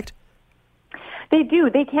system, correct? They do.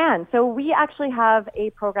 They can. So we actually have a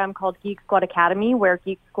program called Geek Squad Academy where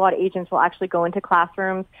Geek Squad agents will actually go into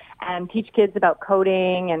classrooms and teach kids about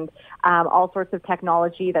coding and all sorts of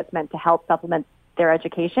technology that's meant to help supplement their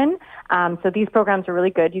education. So these programs are really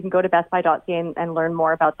good. You can go to bestbuy.ca and learn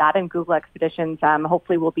more about that, and Google Expeditions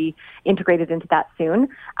hopefully will be integrated into that soon.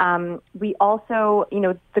 We also,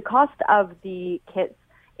 the cost of the kits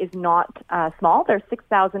is not small. They're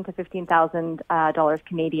 $6,000 to $15,000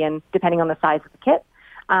 Canadian, depending on the size of the kit.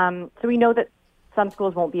 So we know that some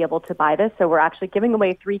schools won't be able to buy this, so we're actually giving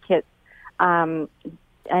away 3 kits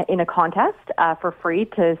in a contest for free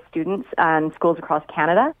to students and schools across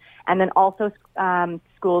Canada. And then also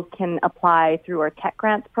schools can apply through our tech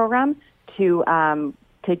grants program to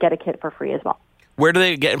get a kit for free as well. Where do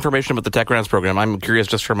they get information about the tech grants program? I'm curious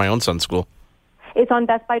just for my own son's school. It's on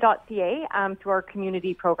bestbuy.ca through our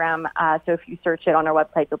community program. So if you search it on our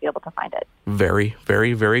website, you'll be able to find it. Very,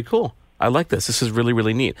 very, very cool. I like this. This is really,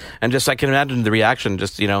 really neat. And just I can imagine the reaction.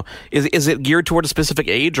 Just is it geared toward a specific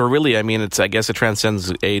age, or really? I mean, I guess it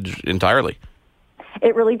transcends age entirely.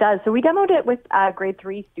 It really does. So we demoed it with grade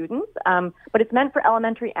 3 students, but it's meant for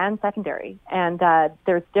elementary and secondary. And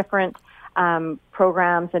there's different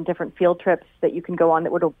programs and different field trips that you can go on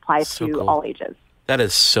that would apply to all ages. That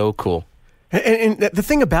is so cool. And the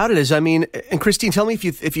thing about it is, I mean, and Christine, tell me if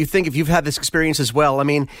you've had this experience as well. I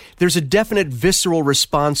mean, there's a definite visceral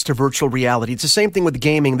response to virtual reality. It's the same thing with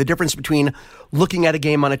gaming, the difference between looking at a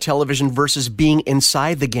game on a television versus being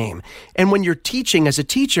inside the game. And when you're teaching as a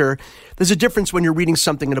teacher, there's a difference when you're reading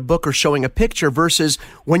something in a book or showing a picture versus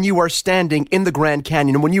when you are standing in the Grand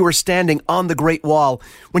Canyon and when you are standing on the Great Wall.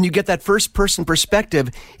 When you get that first-person perspective,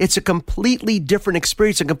 it's a completely different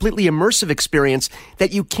experience, a completely immersive experience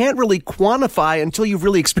that you can't really quantify until you've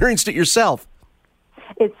really experienced it yourself.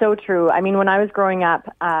 It's so true. I mean, when I was growing up,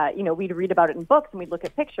 we'd read about it in books and we'd look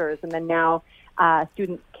at pictures, and then now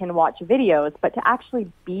students can watch videos. But to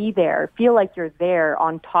actually be there, feel like you're there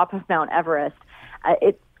on top of Mount Everest,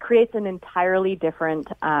 it creates an entirely different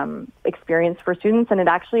experience for students, and it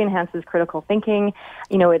actually enhances critical thinking.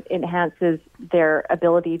 It enhances their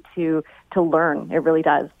ability to learn. It really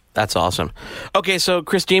does. That's awesome. Okay, so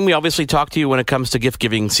Christine, we obviously talk to you when it comes to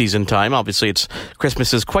gift-giving season time. Obviously,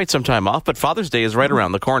 Christmas is quite some time off, but Father's Day is right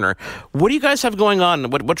around the corner. What do you guys have going on?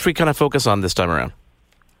 What should we kind of focus on this time around?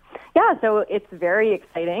 Yeah, so it's very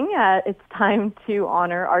exciting. It's time to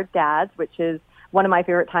honor our dads, which is one of my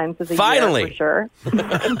favorite times of the year, for sure.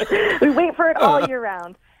 We wait for it all year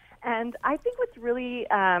round. And I think what's really,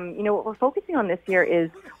 what we're focusing on this year is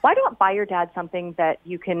why not buy your dad something that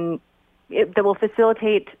that will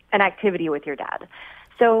facilitate an activity with your dad.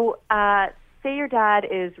 So say your dad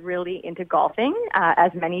is really into golfing,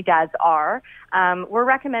 as many dads are. We're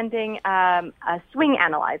recommending a swing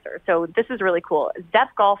analyzer. So this is really cool.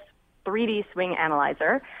 Depth Golf 3D swing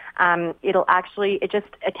analyzer. It just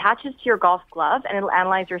attaches to your golf glove and it'll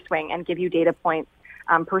analyze your swing and give you data points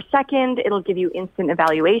per second. It'll give you instant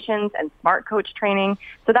evaluations and smart coach training.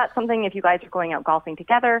 So that's something, if you guys are going out golfing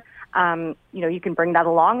together, you can bring that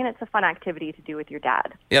along, and it's a fun activity to do with your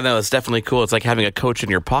dad. Yeah, no, it's definitely cool. It's like having a coach in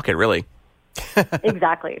your pocket, really.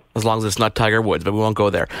 Exactly. As long as it's not Tiger Woods, but we won't go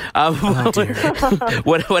there.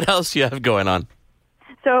 What else do you have going on?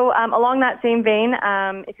 So along that same vein,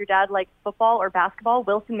 if your dad likes football or basketball,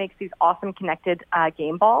 Wilson makes these awesome connected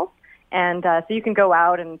game balls. And so you can go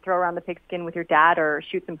out and throw around the pigskin with your dad or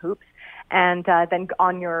shoot some hoops. And then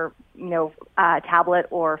on your, tablet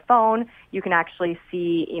or phone, you can actually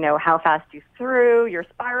see, how fast you threw, your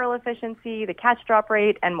spiral efficiency, the catch drop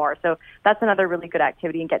rate, and more. So that's another really good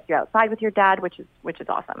activity and gets you outside with your dad, which is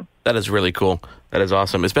awesome. That is really cool. That is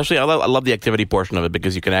awesome. Especially, I love the activity portion of it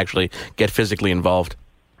because you can actually get physically involved.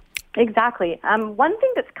 Exactly. One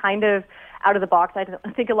thing that's kind of out of the box, I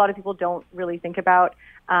think a lot of people don't really think about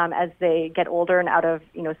as they get older and out of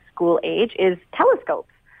school age, is telescopes.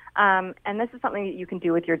 And this is something that you can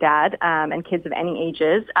do with your dad and kids of any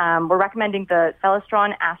ages. We're recommending the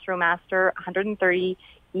Celestron AstroMaster 130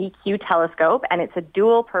 EQ telescope, and it's a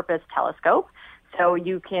dual-purpose telescope. So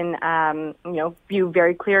you can, view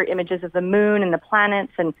very clear images of the moon and the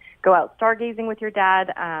planets and go out stargazing with your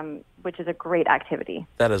dad, which is a great activity.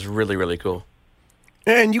 That is really, really cool.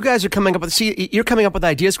 And you guys are coming up with, you're coming up with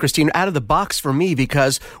ideas, Christine, out of the box for me,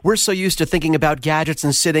 because we're so used to thinking about gadgets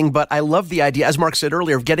and sitting, but I love the idea, as Mark said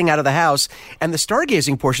earlier, of getting out of the house. And the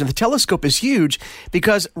stargazing portion, the telescope is huge,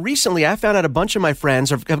 because recently I found out a bunch of my friends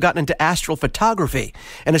have gotten into astrophotography,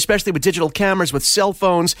 and especially with digital cameras, with cell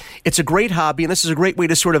phones. It's a great hobby, and this is a great way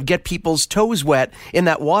to sort of get people's toes wet in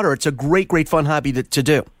that water. It's a great, great fun hobby to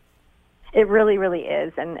do. It really, really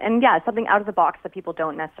is. And yeah, something out of the box that people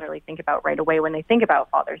don't necessarily think about right away when they think about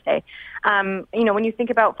Father's Day. When you think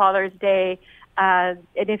about Father's Day, and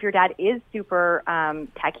if your dad is super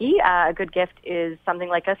techie, a good gift is something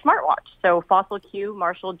like a smartwatch. So Fossil Q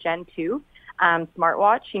Marshall Gen 2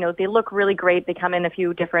 smartwatch, they look really great. They come in a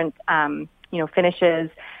few different, finishes,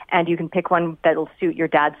 and you can pick one that'll suit your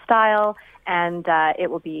dad's style. And it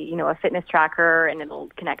will be, a fitness tracker, and it'll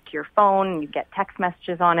connect to your phone, and you get text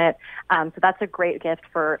messages on it. So that's a great gift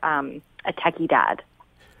for a techie dad.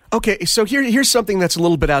 Okay, so here's something that's a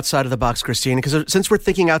little bit outside of the box, Christine, because since we're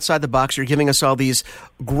thinking outside the box, you're giving us all these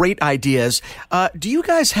great ideas. Do you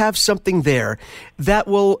guys have something there that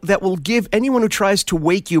will give anyone who tries to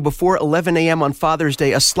wake you before 11 a.m. on Father's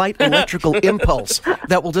Day a slight electrical impulse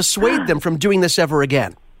that will dissuade them from doing this ever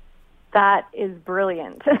again? That is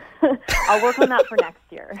brilliant. I'll work on that for next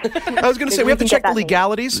year. I was going to say, we have to check the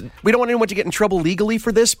legalities. We don't want anyone to get in trouble legally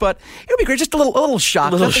for this, but it would be great. Just a little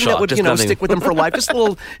shock. Something that would, stick with them for life. Just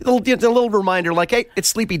a little reminder like, hey, it's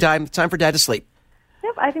sleepy time. It's time for Dad to sleep.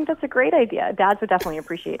 Yep, I think that's a great idea. Dads would definitely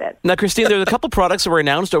appreciate it. Now, Christine, there's a couple products that were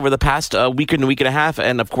announced over the past week and a half,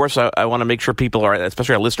 and of course, I want to make sure people,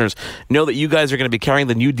 especially our listeners, know that you guys are going to be carrying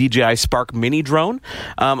the new DJI Spark Mini drone.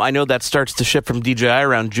 I know that starts to ship from DJI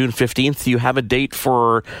around June 15th. Do you have a date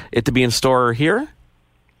for it to be in store here?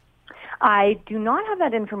 I do not have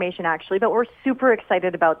that information, actually, but we're super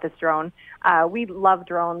excited about this drone. We love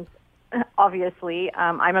drones. Obviously,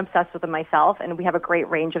 I'm obsessed with them myself, and we have a great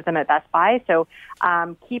range of them at Best Buy. So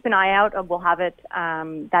keep an eye out. We'll have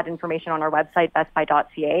that information on our website,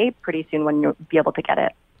 bestbuy.ca, pretty soon when you'll be able to get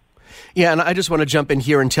it. Yeah, and I just want to jump in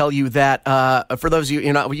here and tell you that for those of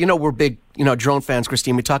you, we're big, drone fans,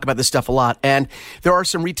 Christine. We talk about this stuff a lot, and there are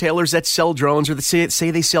some retailers that sell drones or that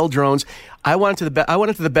say they sell drones. I went to the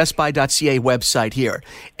bestbuy.ca website here,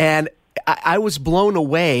 and I was blown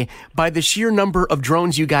away by the sheer number of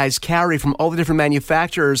drones you guys carry from all the different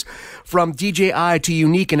manufacturers, from DJI to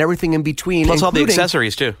Unique and everything in between. Plus all the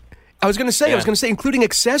accessories, too. I was going to say, including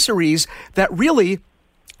accessories that really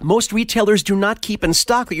most retailers do not keep in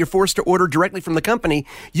stock that you're forced to order directly from the company.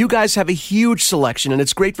 You guys have a huge selection, and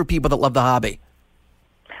it's great for people that love the hobby.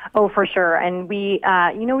 Oh, for sure. And we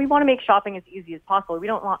want to make shopping as easy as possible. We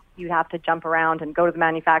don't want you to have to jump around and go to the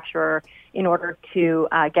manufacturer in order to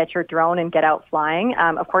get your drone and get out flying.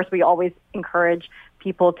 Of course, we always encourage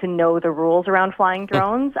people to know the rules around flying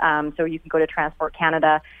drones. So you can go to Transport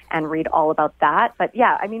Canada and read all about that. But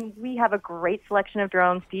yeah, we have a great selection of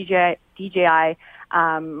drones, DJI,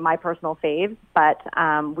 my personal faves, but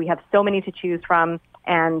we have so many to choose from.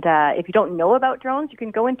 And if you don't know about drones, you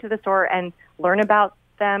can go into the store and learn about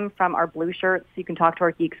them from our blue shirts. You can talk to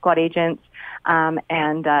our Geek Squad agents, and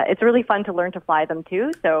it's really fun to learn to fly them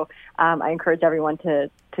too. So I encourage everyone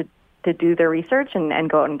to do their research and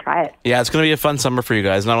go out and try it. Yeah, it's going to be a fun summer for you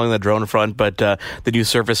guys. Not only the drone front, but the new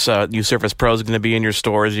Surface Pro is going to be in your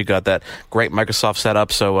stores. You got that great Microsoft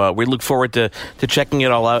setup. So we look forward to checking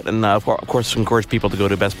it all out, and of course encourage people to go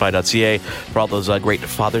to bestbuy.ca for all those great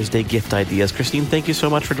Father's Day gift ideas. Christine, thank you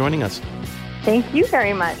so much for joining us. Thank you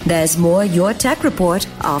very much. There's more Your Tech Report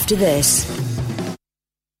after this.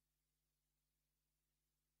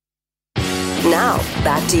 Now,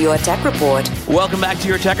 back to Your Tech Report. Welcome back to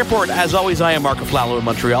Your Tech Report. As always, I am Marco Flallow in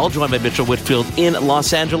Montreal, joined by Mitchell Whitfield in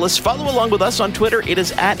Los Angeles. Follow along with us on Twitter. It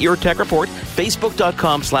is at Your Tech Report,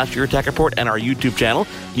 Facebook.com/Your Tech Report, and our YouTube channel,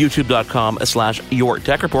 YouTube.com/Your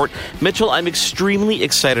Tech Report. Mitchell, I'm extremely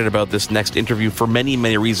excited about this next interview for many,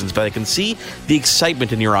 many reasons, but I can see the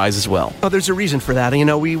excitement in your eyes as well. Oh, there's a reason for that.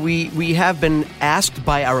 We have been asked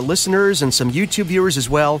by our listeners and some YouTube viewers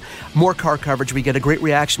as well, more car coverage. We get a great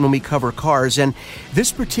reaction when we cover cars. And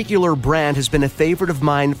this particular brand has been a favorite of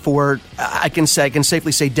mine for, I can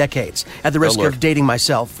safely say, decades, at the risk of dating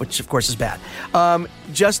myself, which of course is bad.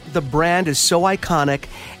 Just the brand is so iconic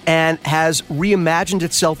and has reimagined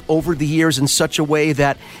itself over the years in such a way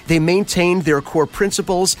that they maintained their core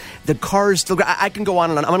principles. The cars still, I can go on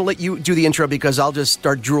and on. I'm going to let you do the intro because I'll just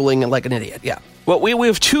start drooling like an idiot. Yeah. Well, we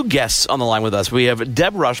have two guests on the line with us. We have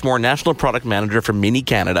Deb Rushmore, National Product Manager for Mini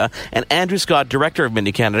Canada, and Andrew Scott, Director of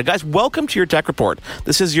Mini Canada. Guys, welcome to Your Tech Report.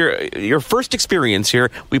 This is your first experience here.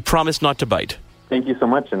 We promise not to bite. Thank you so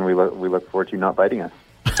much, and we look forward to you not biting us.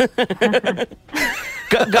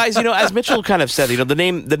 Guys, as Mitchell kind of said, the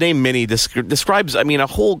name Mini describes, a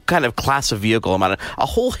whole kind of class of vehicle, a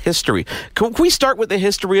whole history. Can we start with the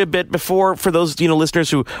history a bit before, for those, listeners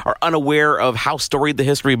who are unaware of how storied the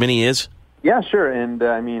history of Mini is? Yeah, sure. And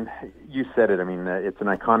you said it. It's an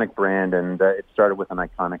iconic brand, and it started with an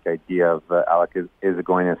iconic idea of Alec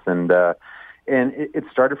Izagoinis. And And it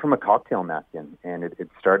started from a cocktail napkin, and it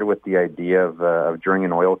started with the idea of during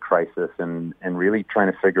an oil crisis and really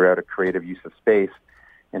trying to figure out a creative use of space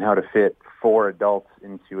and how to fit 4 adults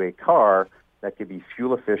into a car that could be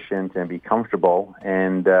fuel efficient and be comfortable.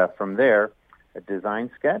 And from there, a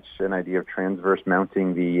design sketch, an idea of transverse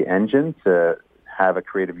mounting the engine to have a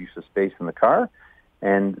creative use of space in the car,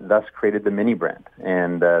 and thus created the Mini brand.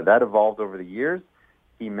 And that evolved over the years.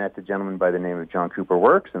 He met a gentleman by the name of John Cooper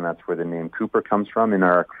Works, and that's where the name Cooper comes from in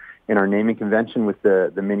our naming convention with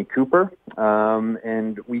the Mini Cooper.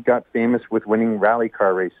 And we got famous with winning rally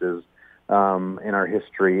car races in our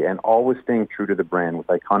history, and always staying true to the brand with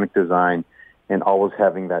iconic design and always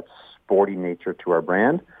having that sporty nature to our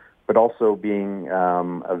brand, but also being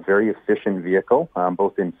a very efficient vehicle,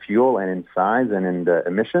 both in fuel and in size and in the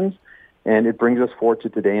emissions. And it brings us forward to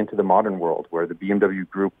today into the modern world where the BMW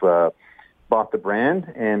Group bought the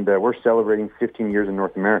brand, and we're celebrating 15 years in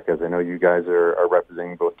North America. As I know you guys are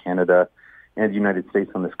representing both Canada and the United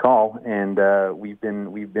States on this call, and we've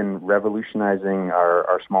been revolutionizing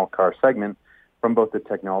our small car segment from both the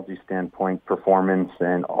technology standpoint, performance,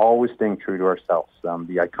 and always staying true to ourselves.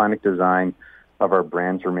 The iconic design of our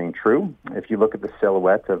brands remain true. If you look at the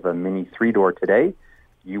silhouette of a Mini 3-door today,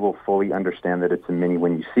 you will fully understand that it's a Mini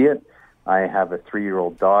when you see it. I have a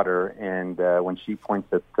 3-year-old daughter, and when she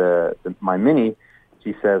points at my Mini,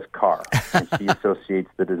 she says car. And she associates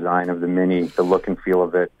the design of the Mini, the look and feel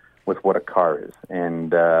of it, with what a car is.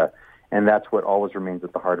 And that's what always remains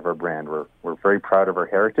at the heart of our brand. We're very proud of our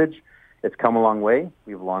heritage. It's come a long way.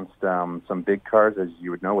 We've launched some big cars, as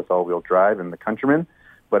you would know, with all-wheel drive and the Countryman.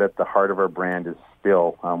 But at the heart of our brand is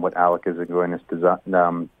still what Alec Aguinas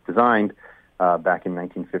designed back in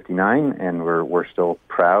 1959, and we're still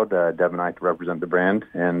proud, Deb and I, to represent the brand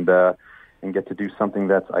and get to do something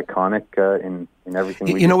that's iconic in everything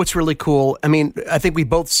we do. You know what's really cool? I mean, I think we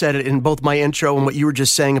both said it in both my intro and what you were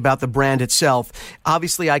just saying about the brand itself.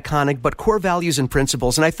 Obviously iconic, but core values and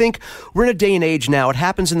principles. And I think we're in a day and age now. It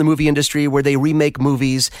happens in the movie industry where they remake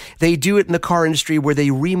movies. They do it in the car industry where they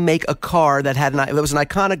remake a car that was an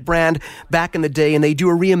iconic brand back in the day, and they do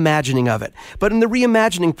a reimagining of it. But in the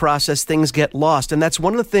reimagining process, things get lost. And that's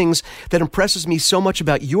one of the things that impresses me so much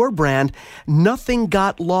about your brand. Nothing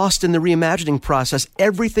got lost in the reimagining process.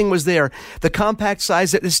 Everything was there. The compact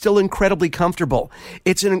size that is still incredibly comfortable.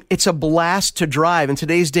 It's a blast to drive in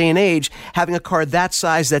today's day and age, having a car that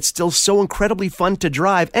size that's still so incredibly fun to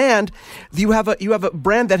drive. And you have a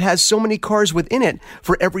brand that has so many cars within it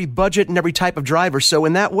for every budget and every type of driver. So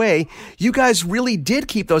in that way, you guys really did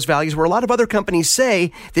keep those values where a lot of other companies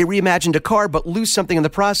say they reimagined a car but lose something in the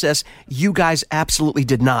process. You guys absolutely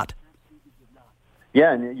did not.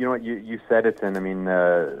 Yeah, and you know what, you said it, and I mean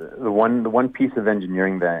the one piece of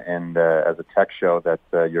engineering that, and as a tech show that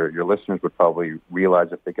your listeners would probably realize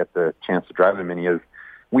if they get the chance to drive the Mini is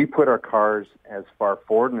we put our cars as far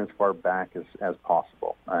forward and as far back as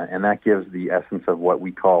possible, and that gives the essence of what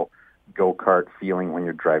we call go-kart feeling when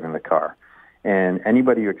you're driving the car. And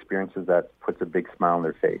anybody who experiences that puts a big smile on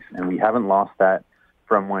their face, and we haven't lost that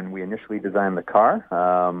from when we initially designed the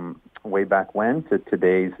car way back when to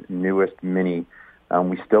today's newest Mini.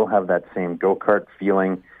 We still have that same go-kart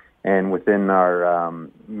feeling, and within our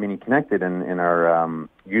Mini Connected and in our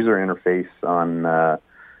user interface on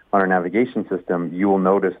our navigation system, you will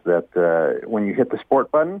notice that when you hit the sport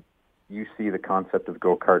button, you see the concept of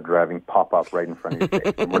go-kart driving pop up right in front of your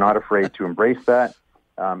face. And we're not afraid to embrace that.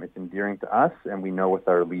 It's endearing to us, and we know with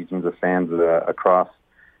our legions of fans across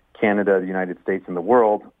Canada, the United States, and the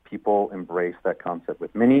world, people embrace that concept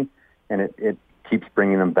with Mini, and it keeps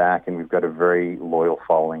bringing them back, and we've got a very loyal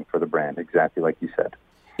following for the brand, exactly like you said.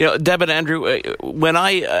 You know, Deb and Andrew, when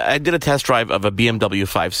I did a test drive of a BMW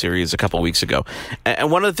 5 Series a couple of weeks ago,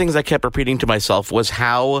 and one of the things I kept repeating to myself was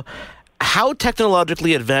how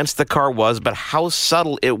technologically advanced the car was, but how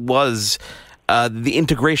subtle it was, the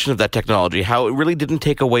integration of that technology, how it really didn't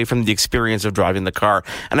take away from the experience of driving the car.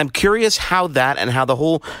 And I'm curious how that and how the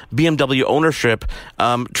whole BMW ownership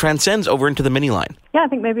transcends over into the Mini line. Yeah, I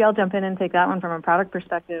think maybe I'll jump in and take that one from a product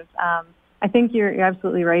perspective. I think you're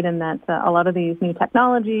absolutely right in that a lot of these new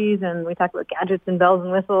technologies, and we talk about gadgets and bells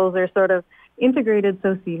and whistles, are sort of integrated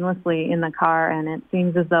so seamlessly in the car, and it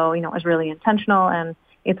seems as though it was really intentional, and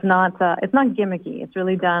it's not gimmicky. It's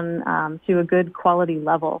really done to a good quality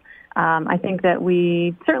level. I think that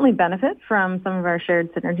we certainly benefit from some of our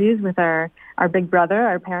shared synergies with our big brother,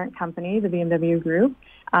 our parent company, the BMW Group.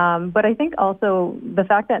 But I think also the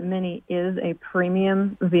fact that Mini is a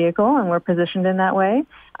premium vehicle and we're positioned in that way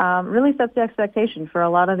really sets the expectation for a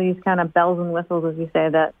lot of these kind of bells and whistles, as you say,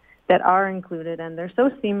 that are included. And they're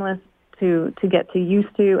so seamless to get to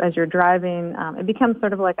used to as you're driving. It becomes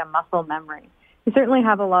sort of like a muscle memory. We certainly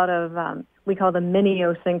have a lot of, we call them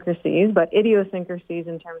mini-idiosyncrasies, but idiosyncrasies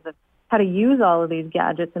in terms of how to use all of these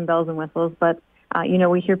gadgets and bells and whistles. But,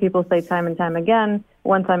 we hear people say time and time again,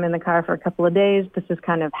 once I'm in the car for a couple of days, this is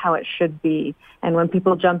kind of how it should be. And when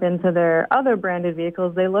people jump into their other branded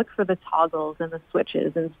vehicles, they look for the toggles and the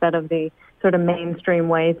switches instead of the sort of mainstream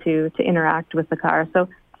way to interact with the car. So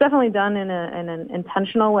it's definitely done in an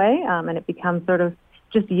intentional way, and it becomes sort of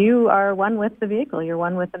just you are one with the vehicle. You're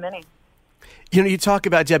one with the Mini. You talk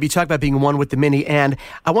about, Deb, being one with the Mini, and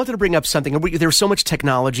I wanted to bring up something. There's so much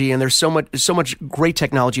technology, and there's so much great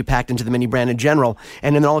technology packed into the Mini brand in general,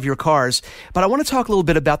 and in all of your cars. But I want to talk a little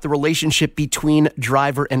bit about the relationship between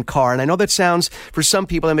driver and car. And I know that sounds, for some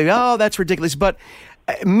people, they may be, oh, that's ridiculous. But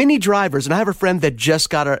Mini drivers, and I have a friend that just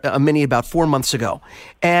got a Mini about 4 months ago,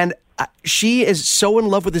 and she is so in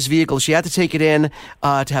love with this vehicle. She had to take it in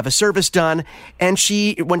to have a service done, and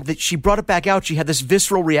when she brought it back out, she had this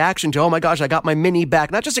visceral reaction to, oh my gosh, I got my Mini back.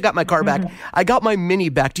 Not just I got my car back, I got my Mini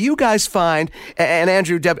back. Do you guys find, and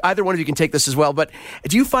Andrew, Deb, either one of you can take this as well, but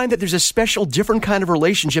do you find that there's a special, different kind of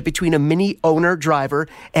relationship between a Mini owner, driver,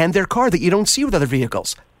 and their car that you don't see with other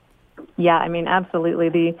vehicles? Yeah, I mean, absolutely.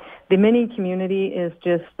 The Mini community is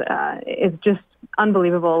just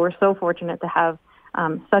unbelievable. We're so fortunate to have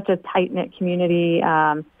such a tight-knit community.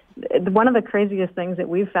 One of the craziest things that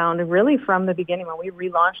we've found really from the beginning when we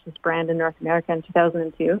relaunched this brand in North America in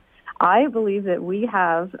 2002, I believe that we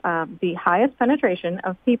have the highest penetration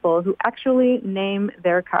of people who actually name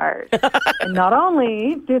their cars. And not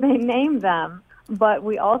only do they name them, but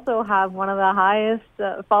we also have one of the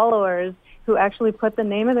highest followers who actually put the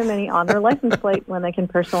name of their Mini on their license plate when they can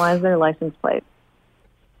personalize their license plate.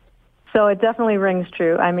 So it definitely rings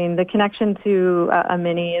true. I mean, the connection to a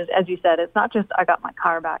Mini is, as you said, it's not just I got my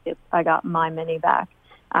car back, it's I got my Mini back.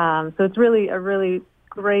 So it's really a really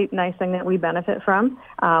great, nice thing that we benefit from.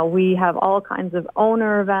 We have all kinds of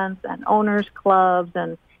owner events and owners clubs,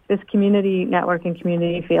 and this community network and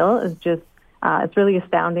community feel is just, it's really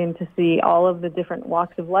astounding to see all of the different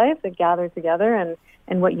walks of life that gather together, and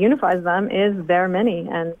what unifies them is their Mini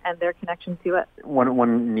and their connection to it.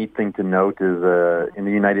 One neat thing to note is in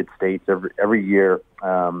the United States, every year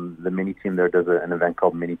the Mini team there does an event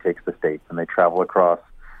called Mini Takes the States, and they travel across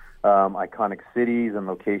iconic cities and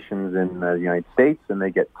locations in the United States, and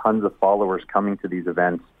they get tons of followers coming to these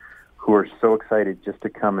events who are so excited just to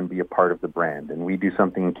come and be a part of the brand. And we do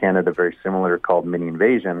something in Canada very similar called Mini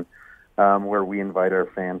Invasion, where we invite our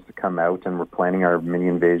fans to come out, and we're planning our Mini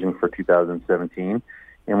Invasion for 2017.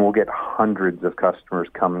 And we'll get hundreds of customers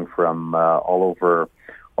coming from all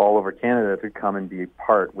over Canada to come and be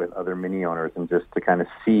part with other Mini owners, and just to kind of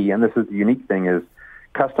see. And this is the unique thing is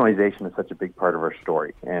customization is such a big part of our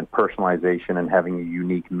story, and personalization and having a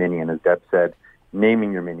unique Mini. And as Deb said,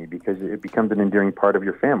 naming your Mini, because it becomes an enduring part of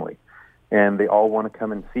your family. And they all want to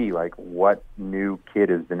come and see like what new kid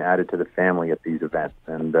has been added to the family at these events.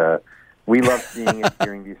 And we love seeing and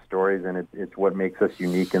hearing these stories, and it's what makes us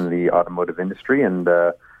unique in the automotive industry, and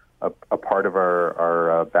a part of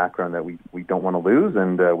our background that we don't want to lose,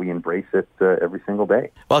 and we embrace it every single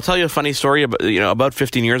day. Well, I'll tell you a funny story. About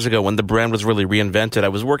 15 years ago, when the brand was really reinvented, I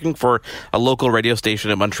was working for a local radio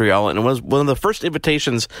station in Montreal, and it was one of the first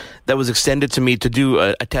invitations that was extended to me to do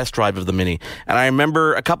a test drive of the Mini. And I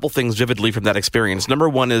remember a couple things vividly from that experience. Number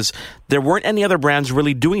one is there weren't any other brands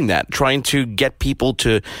really doing that, trying to get people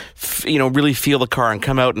to really feel the car and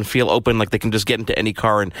come out and feel open, like they can just get into any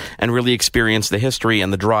car and really experience the history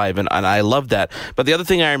and the drive. And I loved that. But the other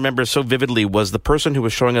thing I remember so vividly was the person who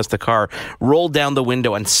was showing us the car rolled down the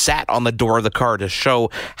window and sat on the door of the car to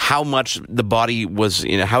show how much the body was,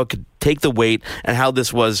 how it could take the weight, and how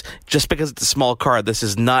this was, just because it's a small car, this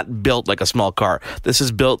is not built like a small car. This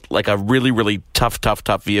is built like a really, really tough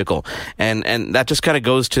vehicle. And that just kind of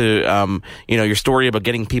goes to, your story about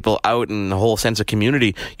getting people out and the whole sense of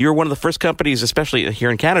community. You're one of the first companies, especially here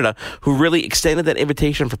in Canada, who really extended that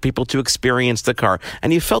invitation for people to experience the car.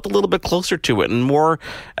 And you felt a little bit closer to it and more,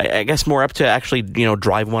 I guess, more up to actually,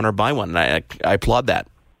 drive one or buy one. I applaud that.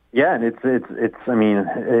 Yeah, and it's. I mean,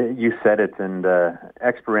 you said it, and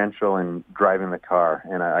experiential in driving the car.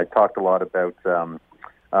 And I talked a lot about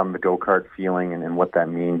the go-kart feeling and what that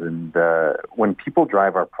means. And when people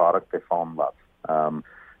drive our product, they fall in love.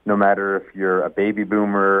 No matter if you're a baby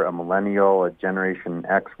boomer, a millennial, a Generation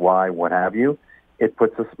X, Y, what have you, it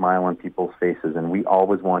puts a smile on people's faces, and we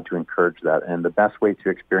always want to encourage that. And the best way to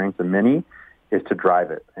experience a Mini is to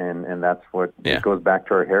drive it. And that's what it goes back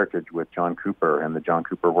to our heritage with John Cooper and the John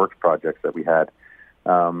Cooper Works projects that we had.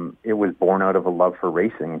 It was born out of a love for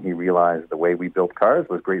racing, and he realized the way we built cars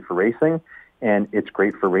was great for racing, And it's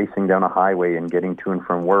great for racing down a highway and getting to and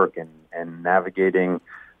from work and navigating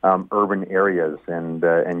urban areas and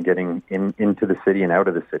getting into the city and out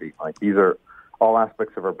of the city. Like, these are all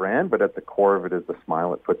aspects of our brand, but at the core of it is the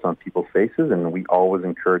smile it puts on people's faces. And we always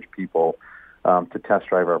encourage people to test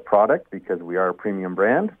drive our product because we are a premium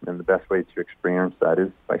brand. And the best way to experience that is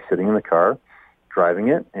by sitting in the car, driving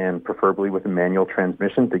it, and preferably with a manual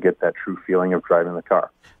transmission to get that true feeling of driving the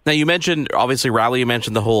car. Now, you mentioned, obviously, Riley, you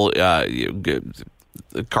mentioned the whole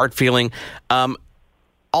kart feeling.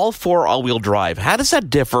 All-4 all-wheel drive, how does that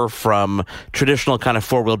differ from traditional kind of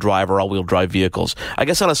four-wheel drive or all-wheel drive vehicles? I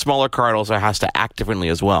guess on a smaller car, it also has to act differently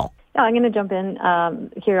as well. Yeah, I'm going to jump in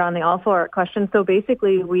here on the all-4 question. So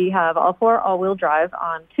basically, we have all-4 all-wheel drive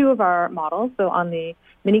on two of our models, so on the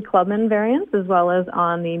Mini Clubman variants as well as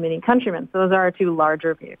on the Mini Countryman. So those are our two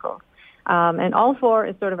larger vehicles. And all-4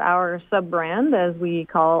 is sort of our sub-brand, as we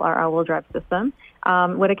call our all-wheel drive system.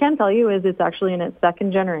 What I can tell you is it's actually in its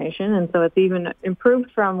second generation, and so it's even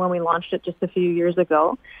improved from when we launched it just a few years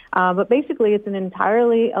ago. But basically, it's an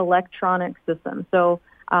entirely electronic system. So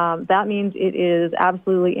that means it is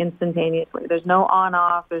absolutely instantaneously. There's no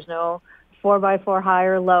on-off. There's no 4x4 high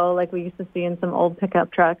or low like we used to see in some old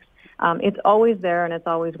pickup trucks. It's always there, and it's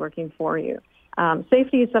always working for you.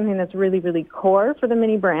 Safety is something that's really, really core for the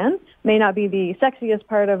Mini brand. May not be the sexiest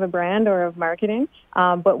part of a brand or of marketing,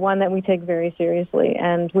 but one that we take very seriously.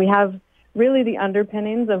 And we have really the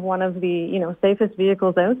underpinnings of one of the, safest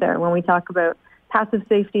vehicles out there. When we talk about passive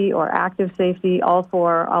safety or active safety,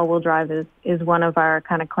 all-4 all-wheel drive is one of our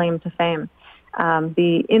kind of claim to fame.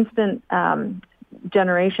 The instant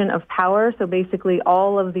generation of power, so basically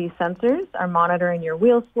all of these sensors are monitoring your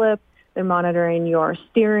wheel slip, they're monitoring your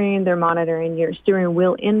steering, they're monitoring your steering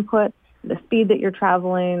wheel input, the speed that you're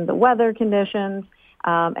traveling, the weather conditions,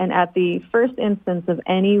 and at the first instance of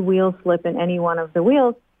any wheel slip in any one of the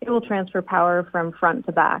wheels, it will transfer power from front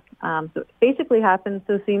to back. So it basically happens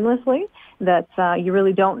so seamlessly that you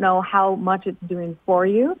really don't know how much it's doing for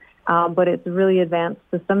you, but it's a really advanced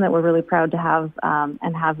system that we're really proud to have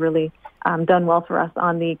and have really done well for us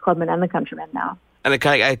on the Clubman and the Countryman now. And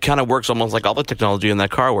it kind of works almost like all the technology in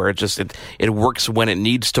that car, where it works when it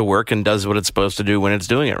needs to work and does what it's supposed to do when it's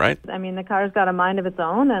doing it, right? I mean, the car's got a mind of its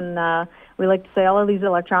own, and we like to say all of these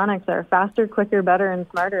electronics are faster, quicker, better, and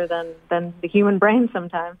smarter than the human brain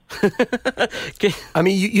sometimes. I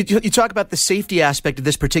mean, you talk about the safety aspect of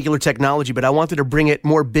this particular technology, but I wanted to bring it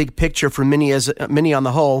more big picture for Mini on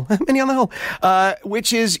the whole,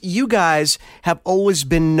 which is you guys have always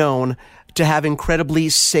been known to have incredibly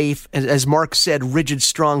safe, as Mark said, rigid,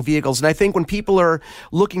 strong vehicles. And I think when people are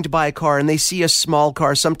looking to buy a car and they see a small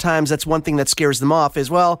car, sometimes that's one thing that scares them off is,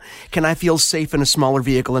 well, can I feel safe in a smaller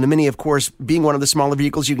vehicle? And a Mini, of course, being one of the smaller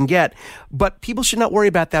vehicles you can get. But people should not worry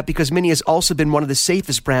about that because Mini has also been one of the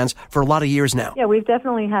safest brands for a lot of years now. Yeah, we've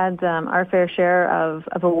definitely had our fair share of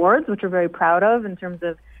awards, which we're very proud of in terms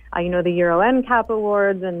of, the Euro NCAP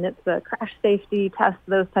awards and NHTSA crash safety tests,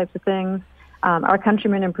 those types of things. Our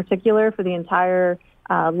Countryman in particular, for the entire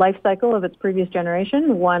life cycle of its previous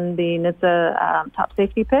generation, won the NHTSA top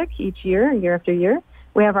safety pick each year, year after year.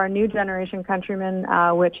 We have our new generation Countryman,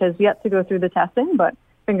 which has yet to go through the testing, but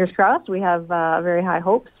fingers crossed, we have very high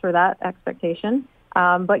hopes for that expectation.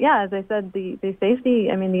 But yeah, as I said, the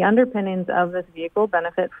safety, the underpinnings of this vehicle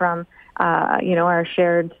benefit from, our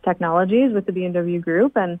shared technologies with the BMW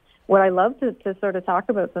Group. And what I love to sort of talk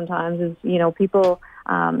about sometimes is, people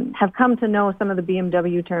have come to know some of the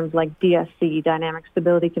BMW terms like DSC, Dynamic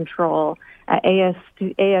Stability Control,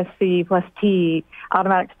 ASC plus T,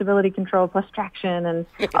 Automatic Stability Control plus Traction, and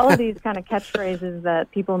all of these kind of catchphrases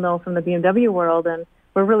that people know from the BMW world. And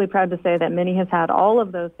we're really proud to say that Mini has had all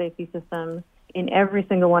of those safety systems in every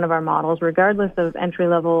single one of our models, regardless of entry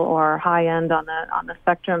level or high end on the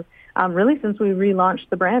spectrum, really since we relaunched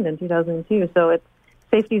the brand in 2002. So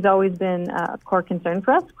safety's always been a core concern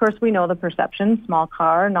for us. Of course, we know the perception, small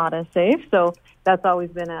car, not as safe. So that's always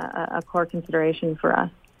been a core consideration for us.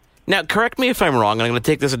 Now, correct me if I'm wrong, and I'm going to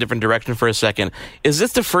take this a different direction for a second. Is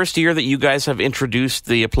this the first year that you guys have introduced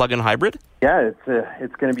the plug-in hybrid? Yeah,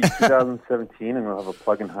 it's going to be 2017, and we'll have a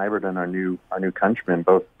plug-in hybrid in our new Countryman.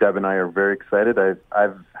 Both Deb and I are very excited.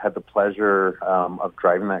 I've had the pleasure of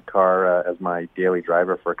driving that car as my daily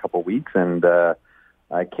driver for a couple of weeks, and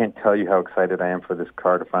I can't tell you how excited I am for this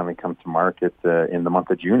car to finally come to market in the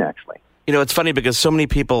month of June, actually. You know, it's funny because so many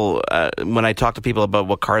people, when I talk to people about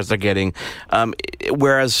what cars they're getting,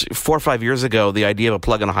 whereas 4 or 5 years ago, the idea of a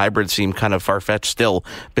plug-in hybrid seemed kind of far-fetched still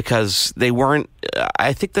because they weren't,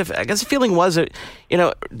 I guess the feeling was that, you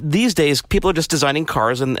know, these days people are just designing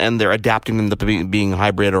cars and they're adapting them to being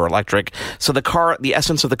hybrid or electric. So the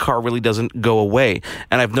essence of the car really doesn't go away.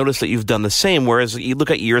 And I've noticed that you've done the same, whereas you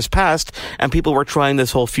look at years past and people were trying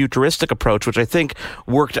this whole futuristic approach, which I think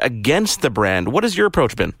worked against the brand. What has your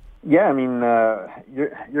approach been? Yeah, I mean,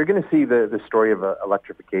 you're going to see the story of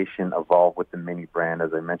electrification evolve with the Mini brand.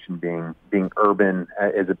 As I mentioned, being urban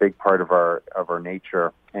is a big part of our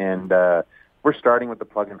nature, and we're starting with the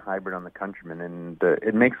plug-in hybrid on the Countryman, and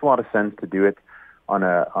it makes a lot of sense to do it on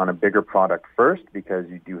a bigger product first because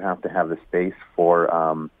you do have to have the space for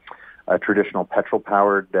a traditional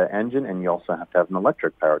petrol-powered engine, and you also have to have an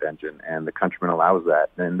electric-powered engine, and the Countryman allows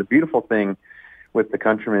that. And the beautiful thing with the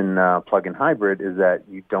Countryman plug-in hybrid is that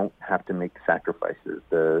you don't have to make sacrifices.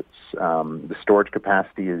 The storage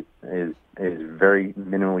capacity is very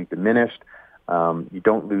minimally diminished. You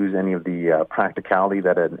don't lose any of the practicality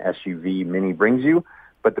that an SUV Mini brings you.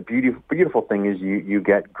 But the beautiful thing is you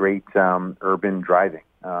get great urban driving.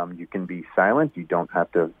 You can be silent. You don't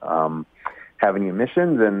have to have any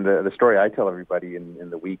emissions. And the story I tell everybody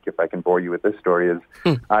in the week, if I can bore you with this story, is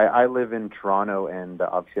I live in Toronto, and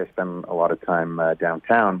obviously I spend a lot of time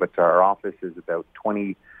downtown, but our office is about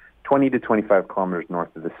 20 to 25 kilometers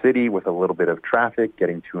north of the city with a little bit of traffic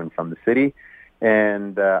getting to and from the city.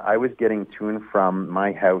 And I was getting to and from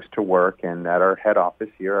my house to work, and at our head office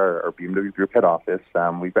here, our BMW Group head office,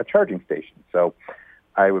 we've got charging stations. So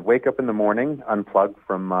I would wake up in the morning, unplug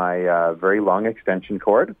from my very long extension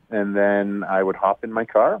cord, and then I would hop in my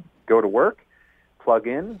car, go to work, plug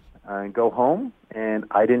in, and go home. And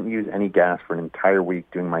I didn't use any gas for an entire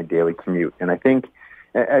week doing my daily commute. And I think,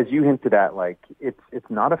 as you hinted at, like it's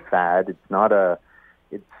not a fad.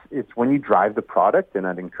 It's when you drive the product, and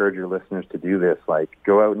I'd encourage your listeners to do this. Like,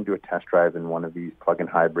 go out and do a test drive in one of these plug-in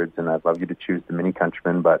hybrids, and I'd love you to choose the Mini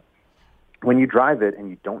Countryman. But when you drive it and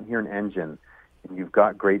you don't hear an engine, and you've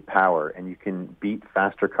got great power, and you can beat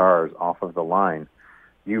faster cars off of the line,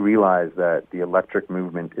 you realize that the electric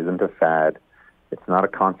movement isn't a fad. It's not a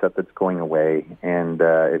concept that's going away. And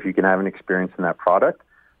if you can have an experience in that product,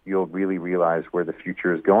 you'll really realize where the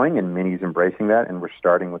future is going, and Mini's embracing that, and we're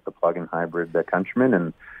starting with the plug-in hybrid Countryman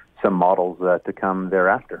and some models to come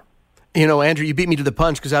thereafter. You know, Andrew, you beat me to the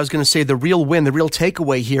punch because I was going to say the real win, the real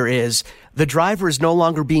takeaway here is the driver is no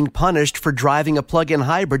longer being punished for driving a plug-in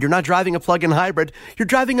hybrid. You're not driving a plug-in hybrid. You're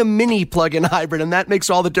driving a Mini plug-in hybrid, and that makes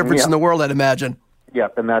all the difference in the world, I'd imagine.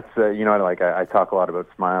 Yep, and that's, I talk a lot about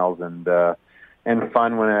smiles and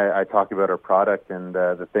fun when I talk about our product. And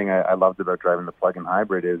the thing I loved about driving the plug-in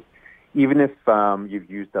hybrid is even if you've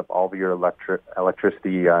used up all of your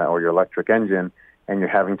electricity or your electric engine, and you're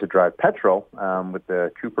having to drive petrol with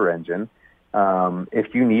the Cooper engine,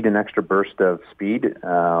 if you need an extra burst of speed,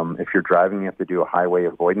 if you're driving, you have to do a highway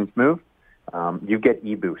avoidance move, you get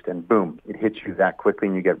e-boost, and boom, it hits you that quickly,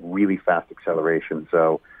 and you get really fast acceleration.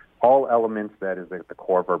 So all elements that is at the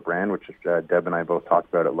core of our brand, which is, Deb and I both talked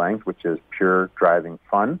about at length, which is pure driving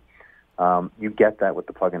fun. You get that with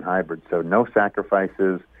the plug-in hybrid. So no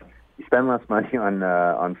sacrifices. You spend less money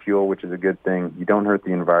on fuel, which is a good thing. You don't hurt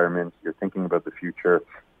the environment. You're thinking about the future,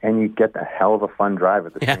 and you get a hell of a fun drive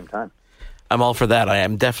at the same time. I'm all for that. I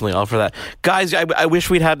am definitely all for that. Guys, I wish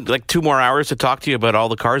we'd had like 2 more hours to talk to you about all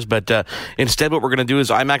the cars, but instead what we're going to do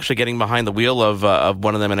is I'm actually getting behind the wheel of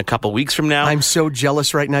one of them in a couple weeks from now. I'm so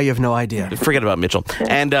jealous right now, you have no idea. Forget about Mitchell.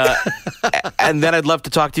 And and then I'd love to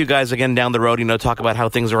talk to you guys again down the road, talk about how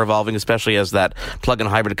things are evolving, especially as that plug-in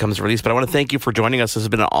hybrid comes released. But I want to thank you for joining us. This has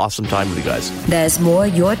been an awesome time with you guys. There's more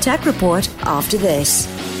Your Tech Report after this.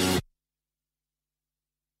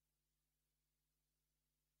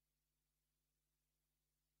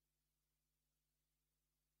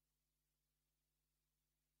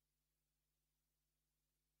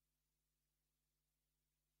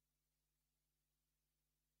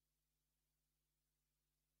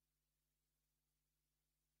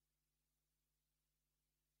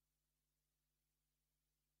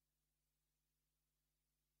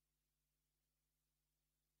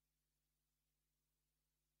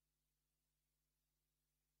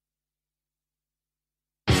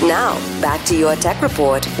 Now, back to Your Tech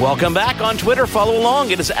Report. Welcome back on Twitter. Follow along.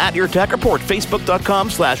 It is at Your Tech Report.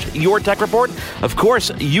 Facebook.com/YourTechReport. Of course,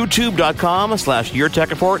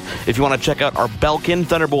 YouTube.com/YourTechReport. If you want to check out our Belkin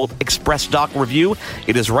Thunderbolt Express Dock review,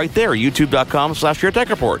 it is right there.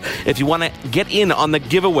 YouTube.com/YourTechReport. If you want to get in on the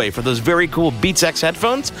giveaway for those very cool Beats X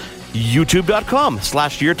headphones,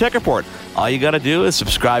 YouTube.com/YourTechReport. All you got to do is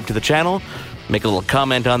subscribe to the channel. make a little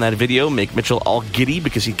comment on that video, make Mitchell all giddy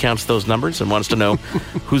because he counts those numbers and wants to know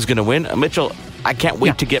who's going to win. Mitchell, I can't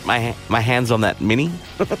wait to get my hands on that Mini.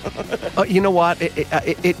 You know what?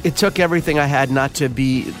 It took everything I had not to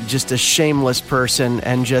be just a shameless person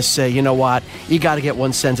and just say, you know what? You got to get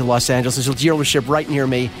one sent to Los Angeles. There's a dealership right near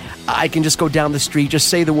me. I can just go down the street, just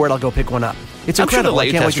say the word, I'll go pick one up. It's incredible. I'm sure they'll let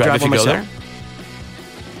you test drive if you go there.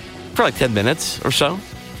 For like 10 minutes or so.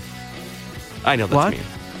 I know that's mean.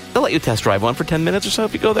 They'll let you test drive one for 10 minutes or so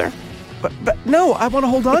if you go there. But no, I want to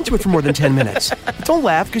hold on to it for more than 10 minutes. Don't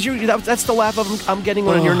laugh, because that's the laugh of I'm getting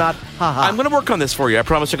one and you're not. Ha-ha. I'm going to work on this for you. I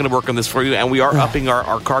promise I'm going to work on this for you. And we are upping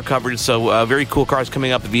our car coverage. So very cool cars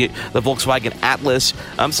coming up. The Volkswagen Atlas.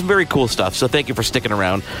 Some very cool stuff. So thank you for sticking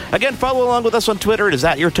around. Again, follow along with us on Twitter. It is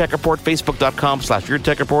at YourTechReport,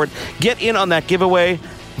 Facebook.com/YourTechReport. Get in on that giveaway.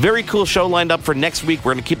 Very cool show lined up for next week.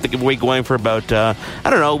 We're going to keep the giveaway going for about, a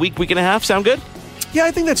week and a half. Sound good? Yeah,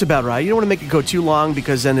 I think that's about right. You don't want to make it go too long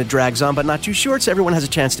because then it drags on, but not too short, so everyone has a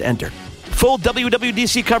chance to enter. Full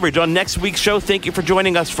WWDC coverage on next week's show. Thank you for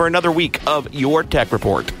joining us for another week of Your Tech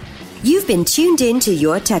Report. You've been tuned in to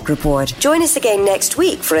Your Tech Report. Join us again next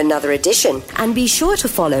week for another edition. And be sure to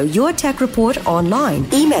follow Your Tech Report online.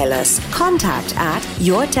 Email us,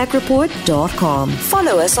 contact@YourTechReport.com.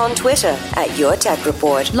 Follow us on Twitter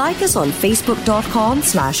 @YourTechReport. Like us on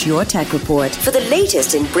Facebook.com/YourTechReport. For the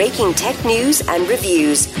latest in breaking tech news and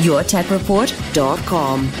reviews,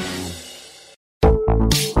 YourTechReport.com.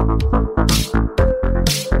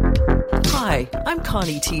 Hi, I'm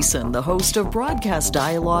Connie Thiessen, the host of Broadcast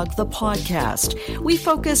Dialogue, the podcast. We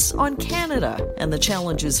focus on Canada and the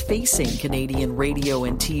challenges facing Canadian radio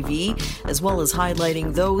and TV, as well as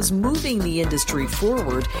highlighting those moving the industry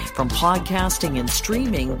forward from podcasting and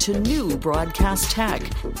streaming to new broadcast tech.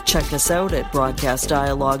 Check us out at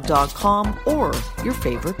broadcastdialogue.com or your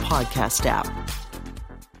favorite podcast app.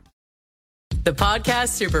 The Podcast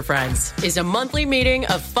Super Friends is a monthly meeting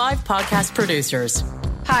of 5 podcast producers.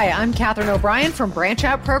 Hi, I'm Catherine O'Brien from Branch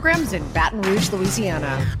Out Programs in Baton Rouge,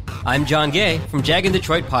 Louisiana. I'm John Gay from Jag and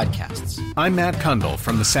Detroit Podcasts. I'm Matt Kundle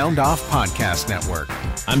from the Sound Off Podcast Network.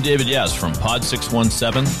 I'm David Yes from Pod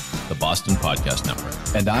 617, the Boston Podcast Network.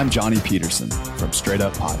 And I'm Johnny Peterson from Straight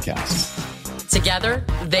Up Podcasts. Together,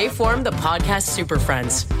 they form the Podcast Super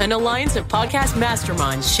Friends, an alliance of podcast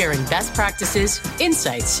masterminds sharing best practices,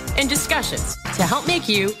 insights, and discussions to help make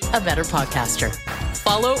you a better podcaster.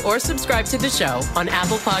 Follow or subscribe to the show on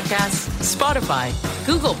Apple Podcasts, Spotify,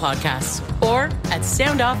 Google Podcasts, or at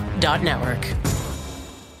soundoff.network.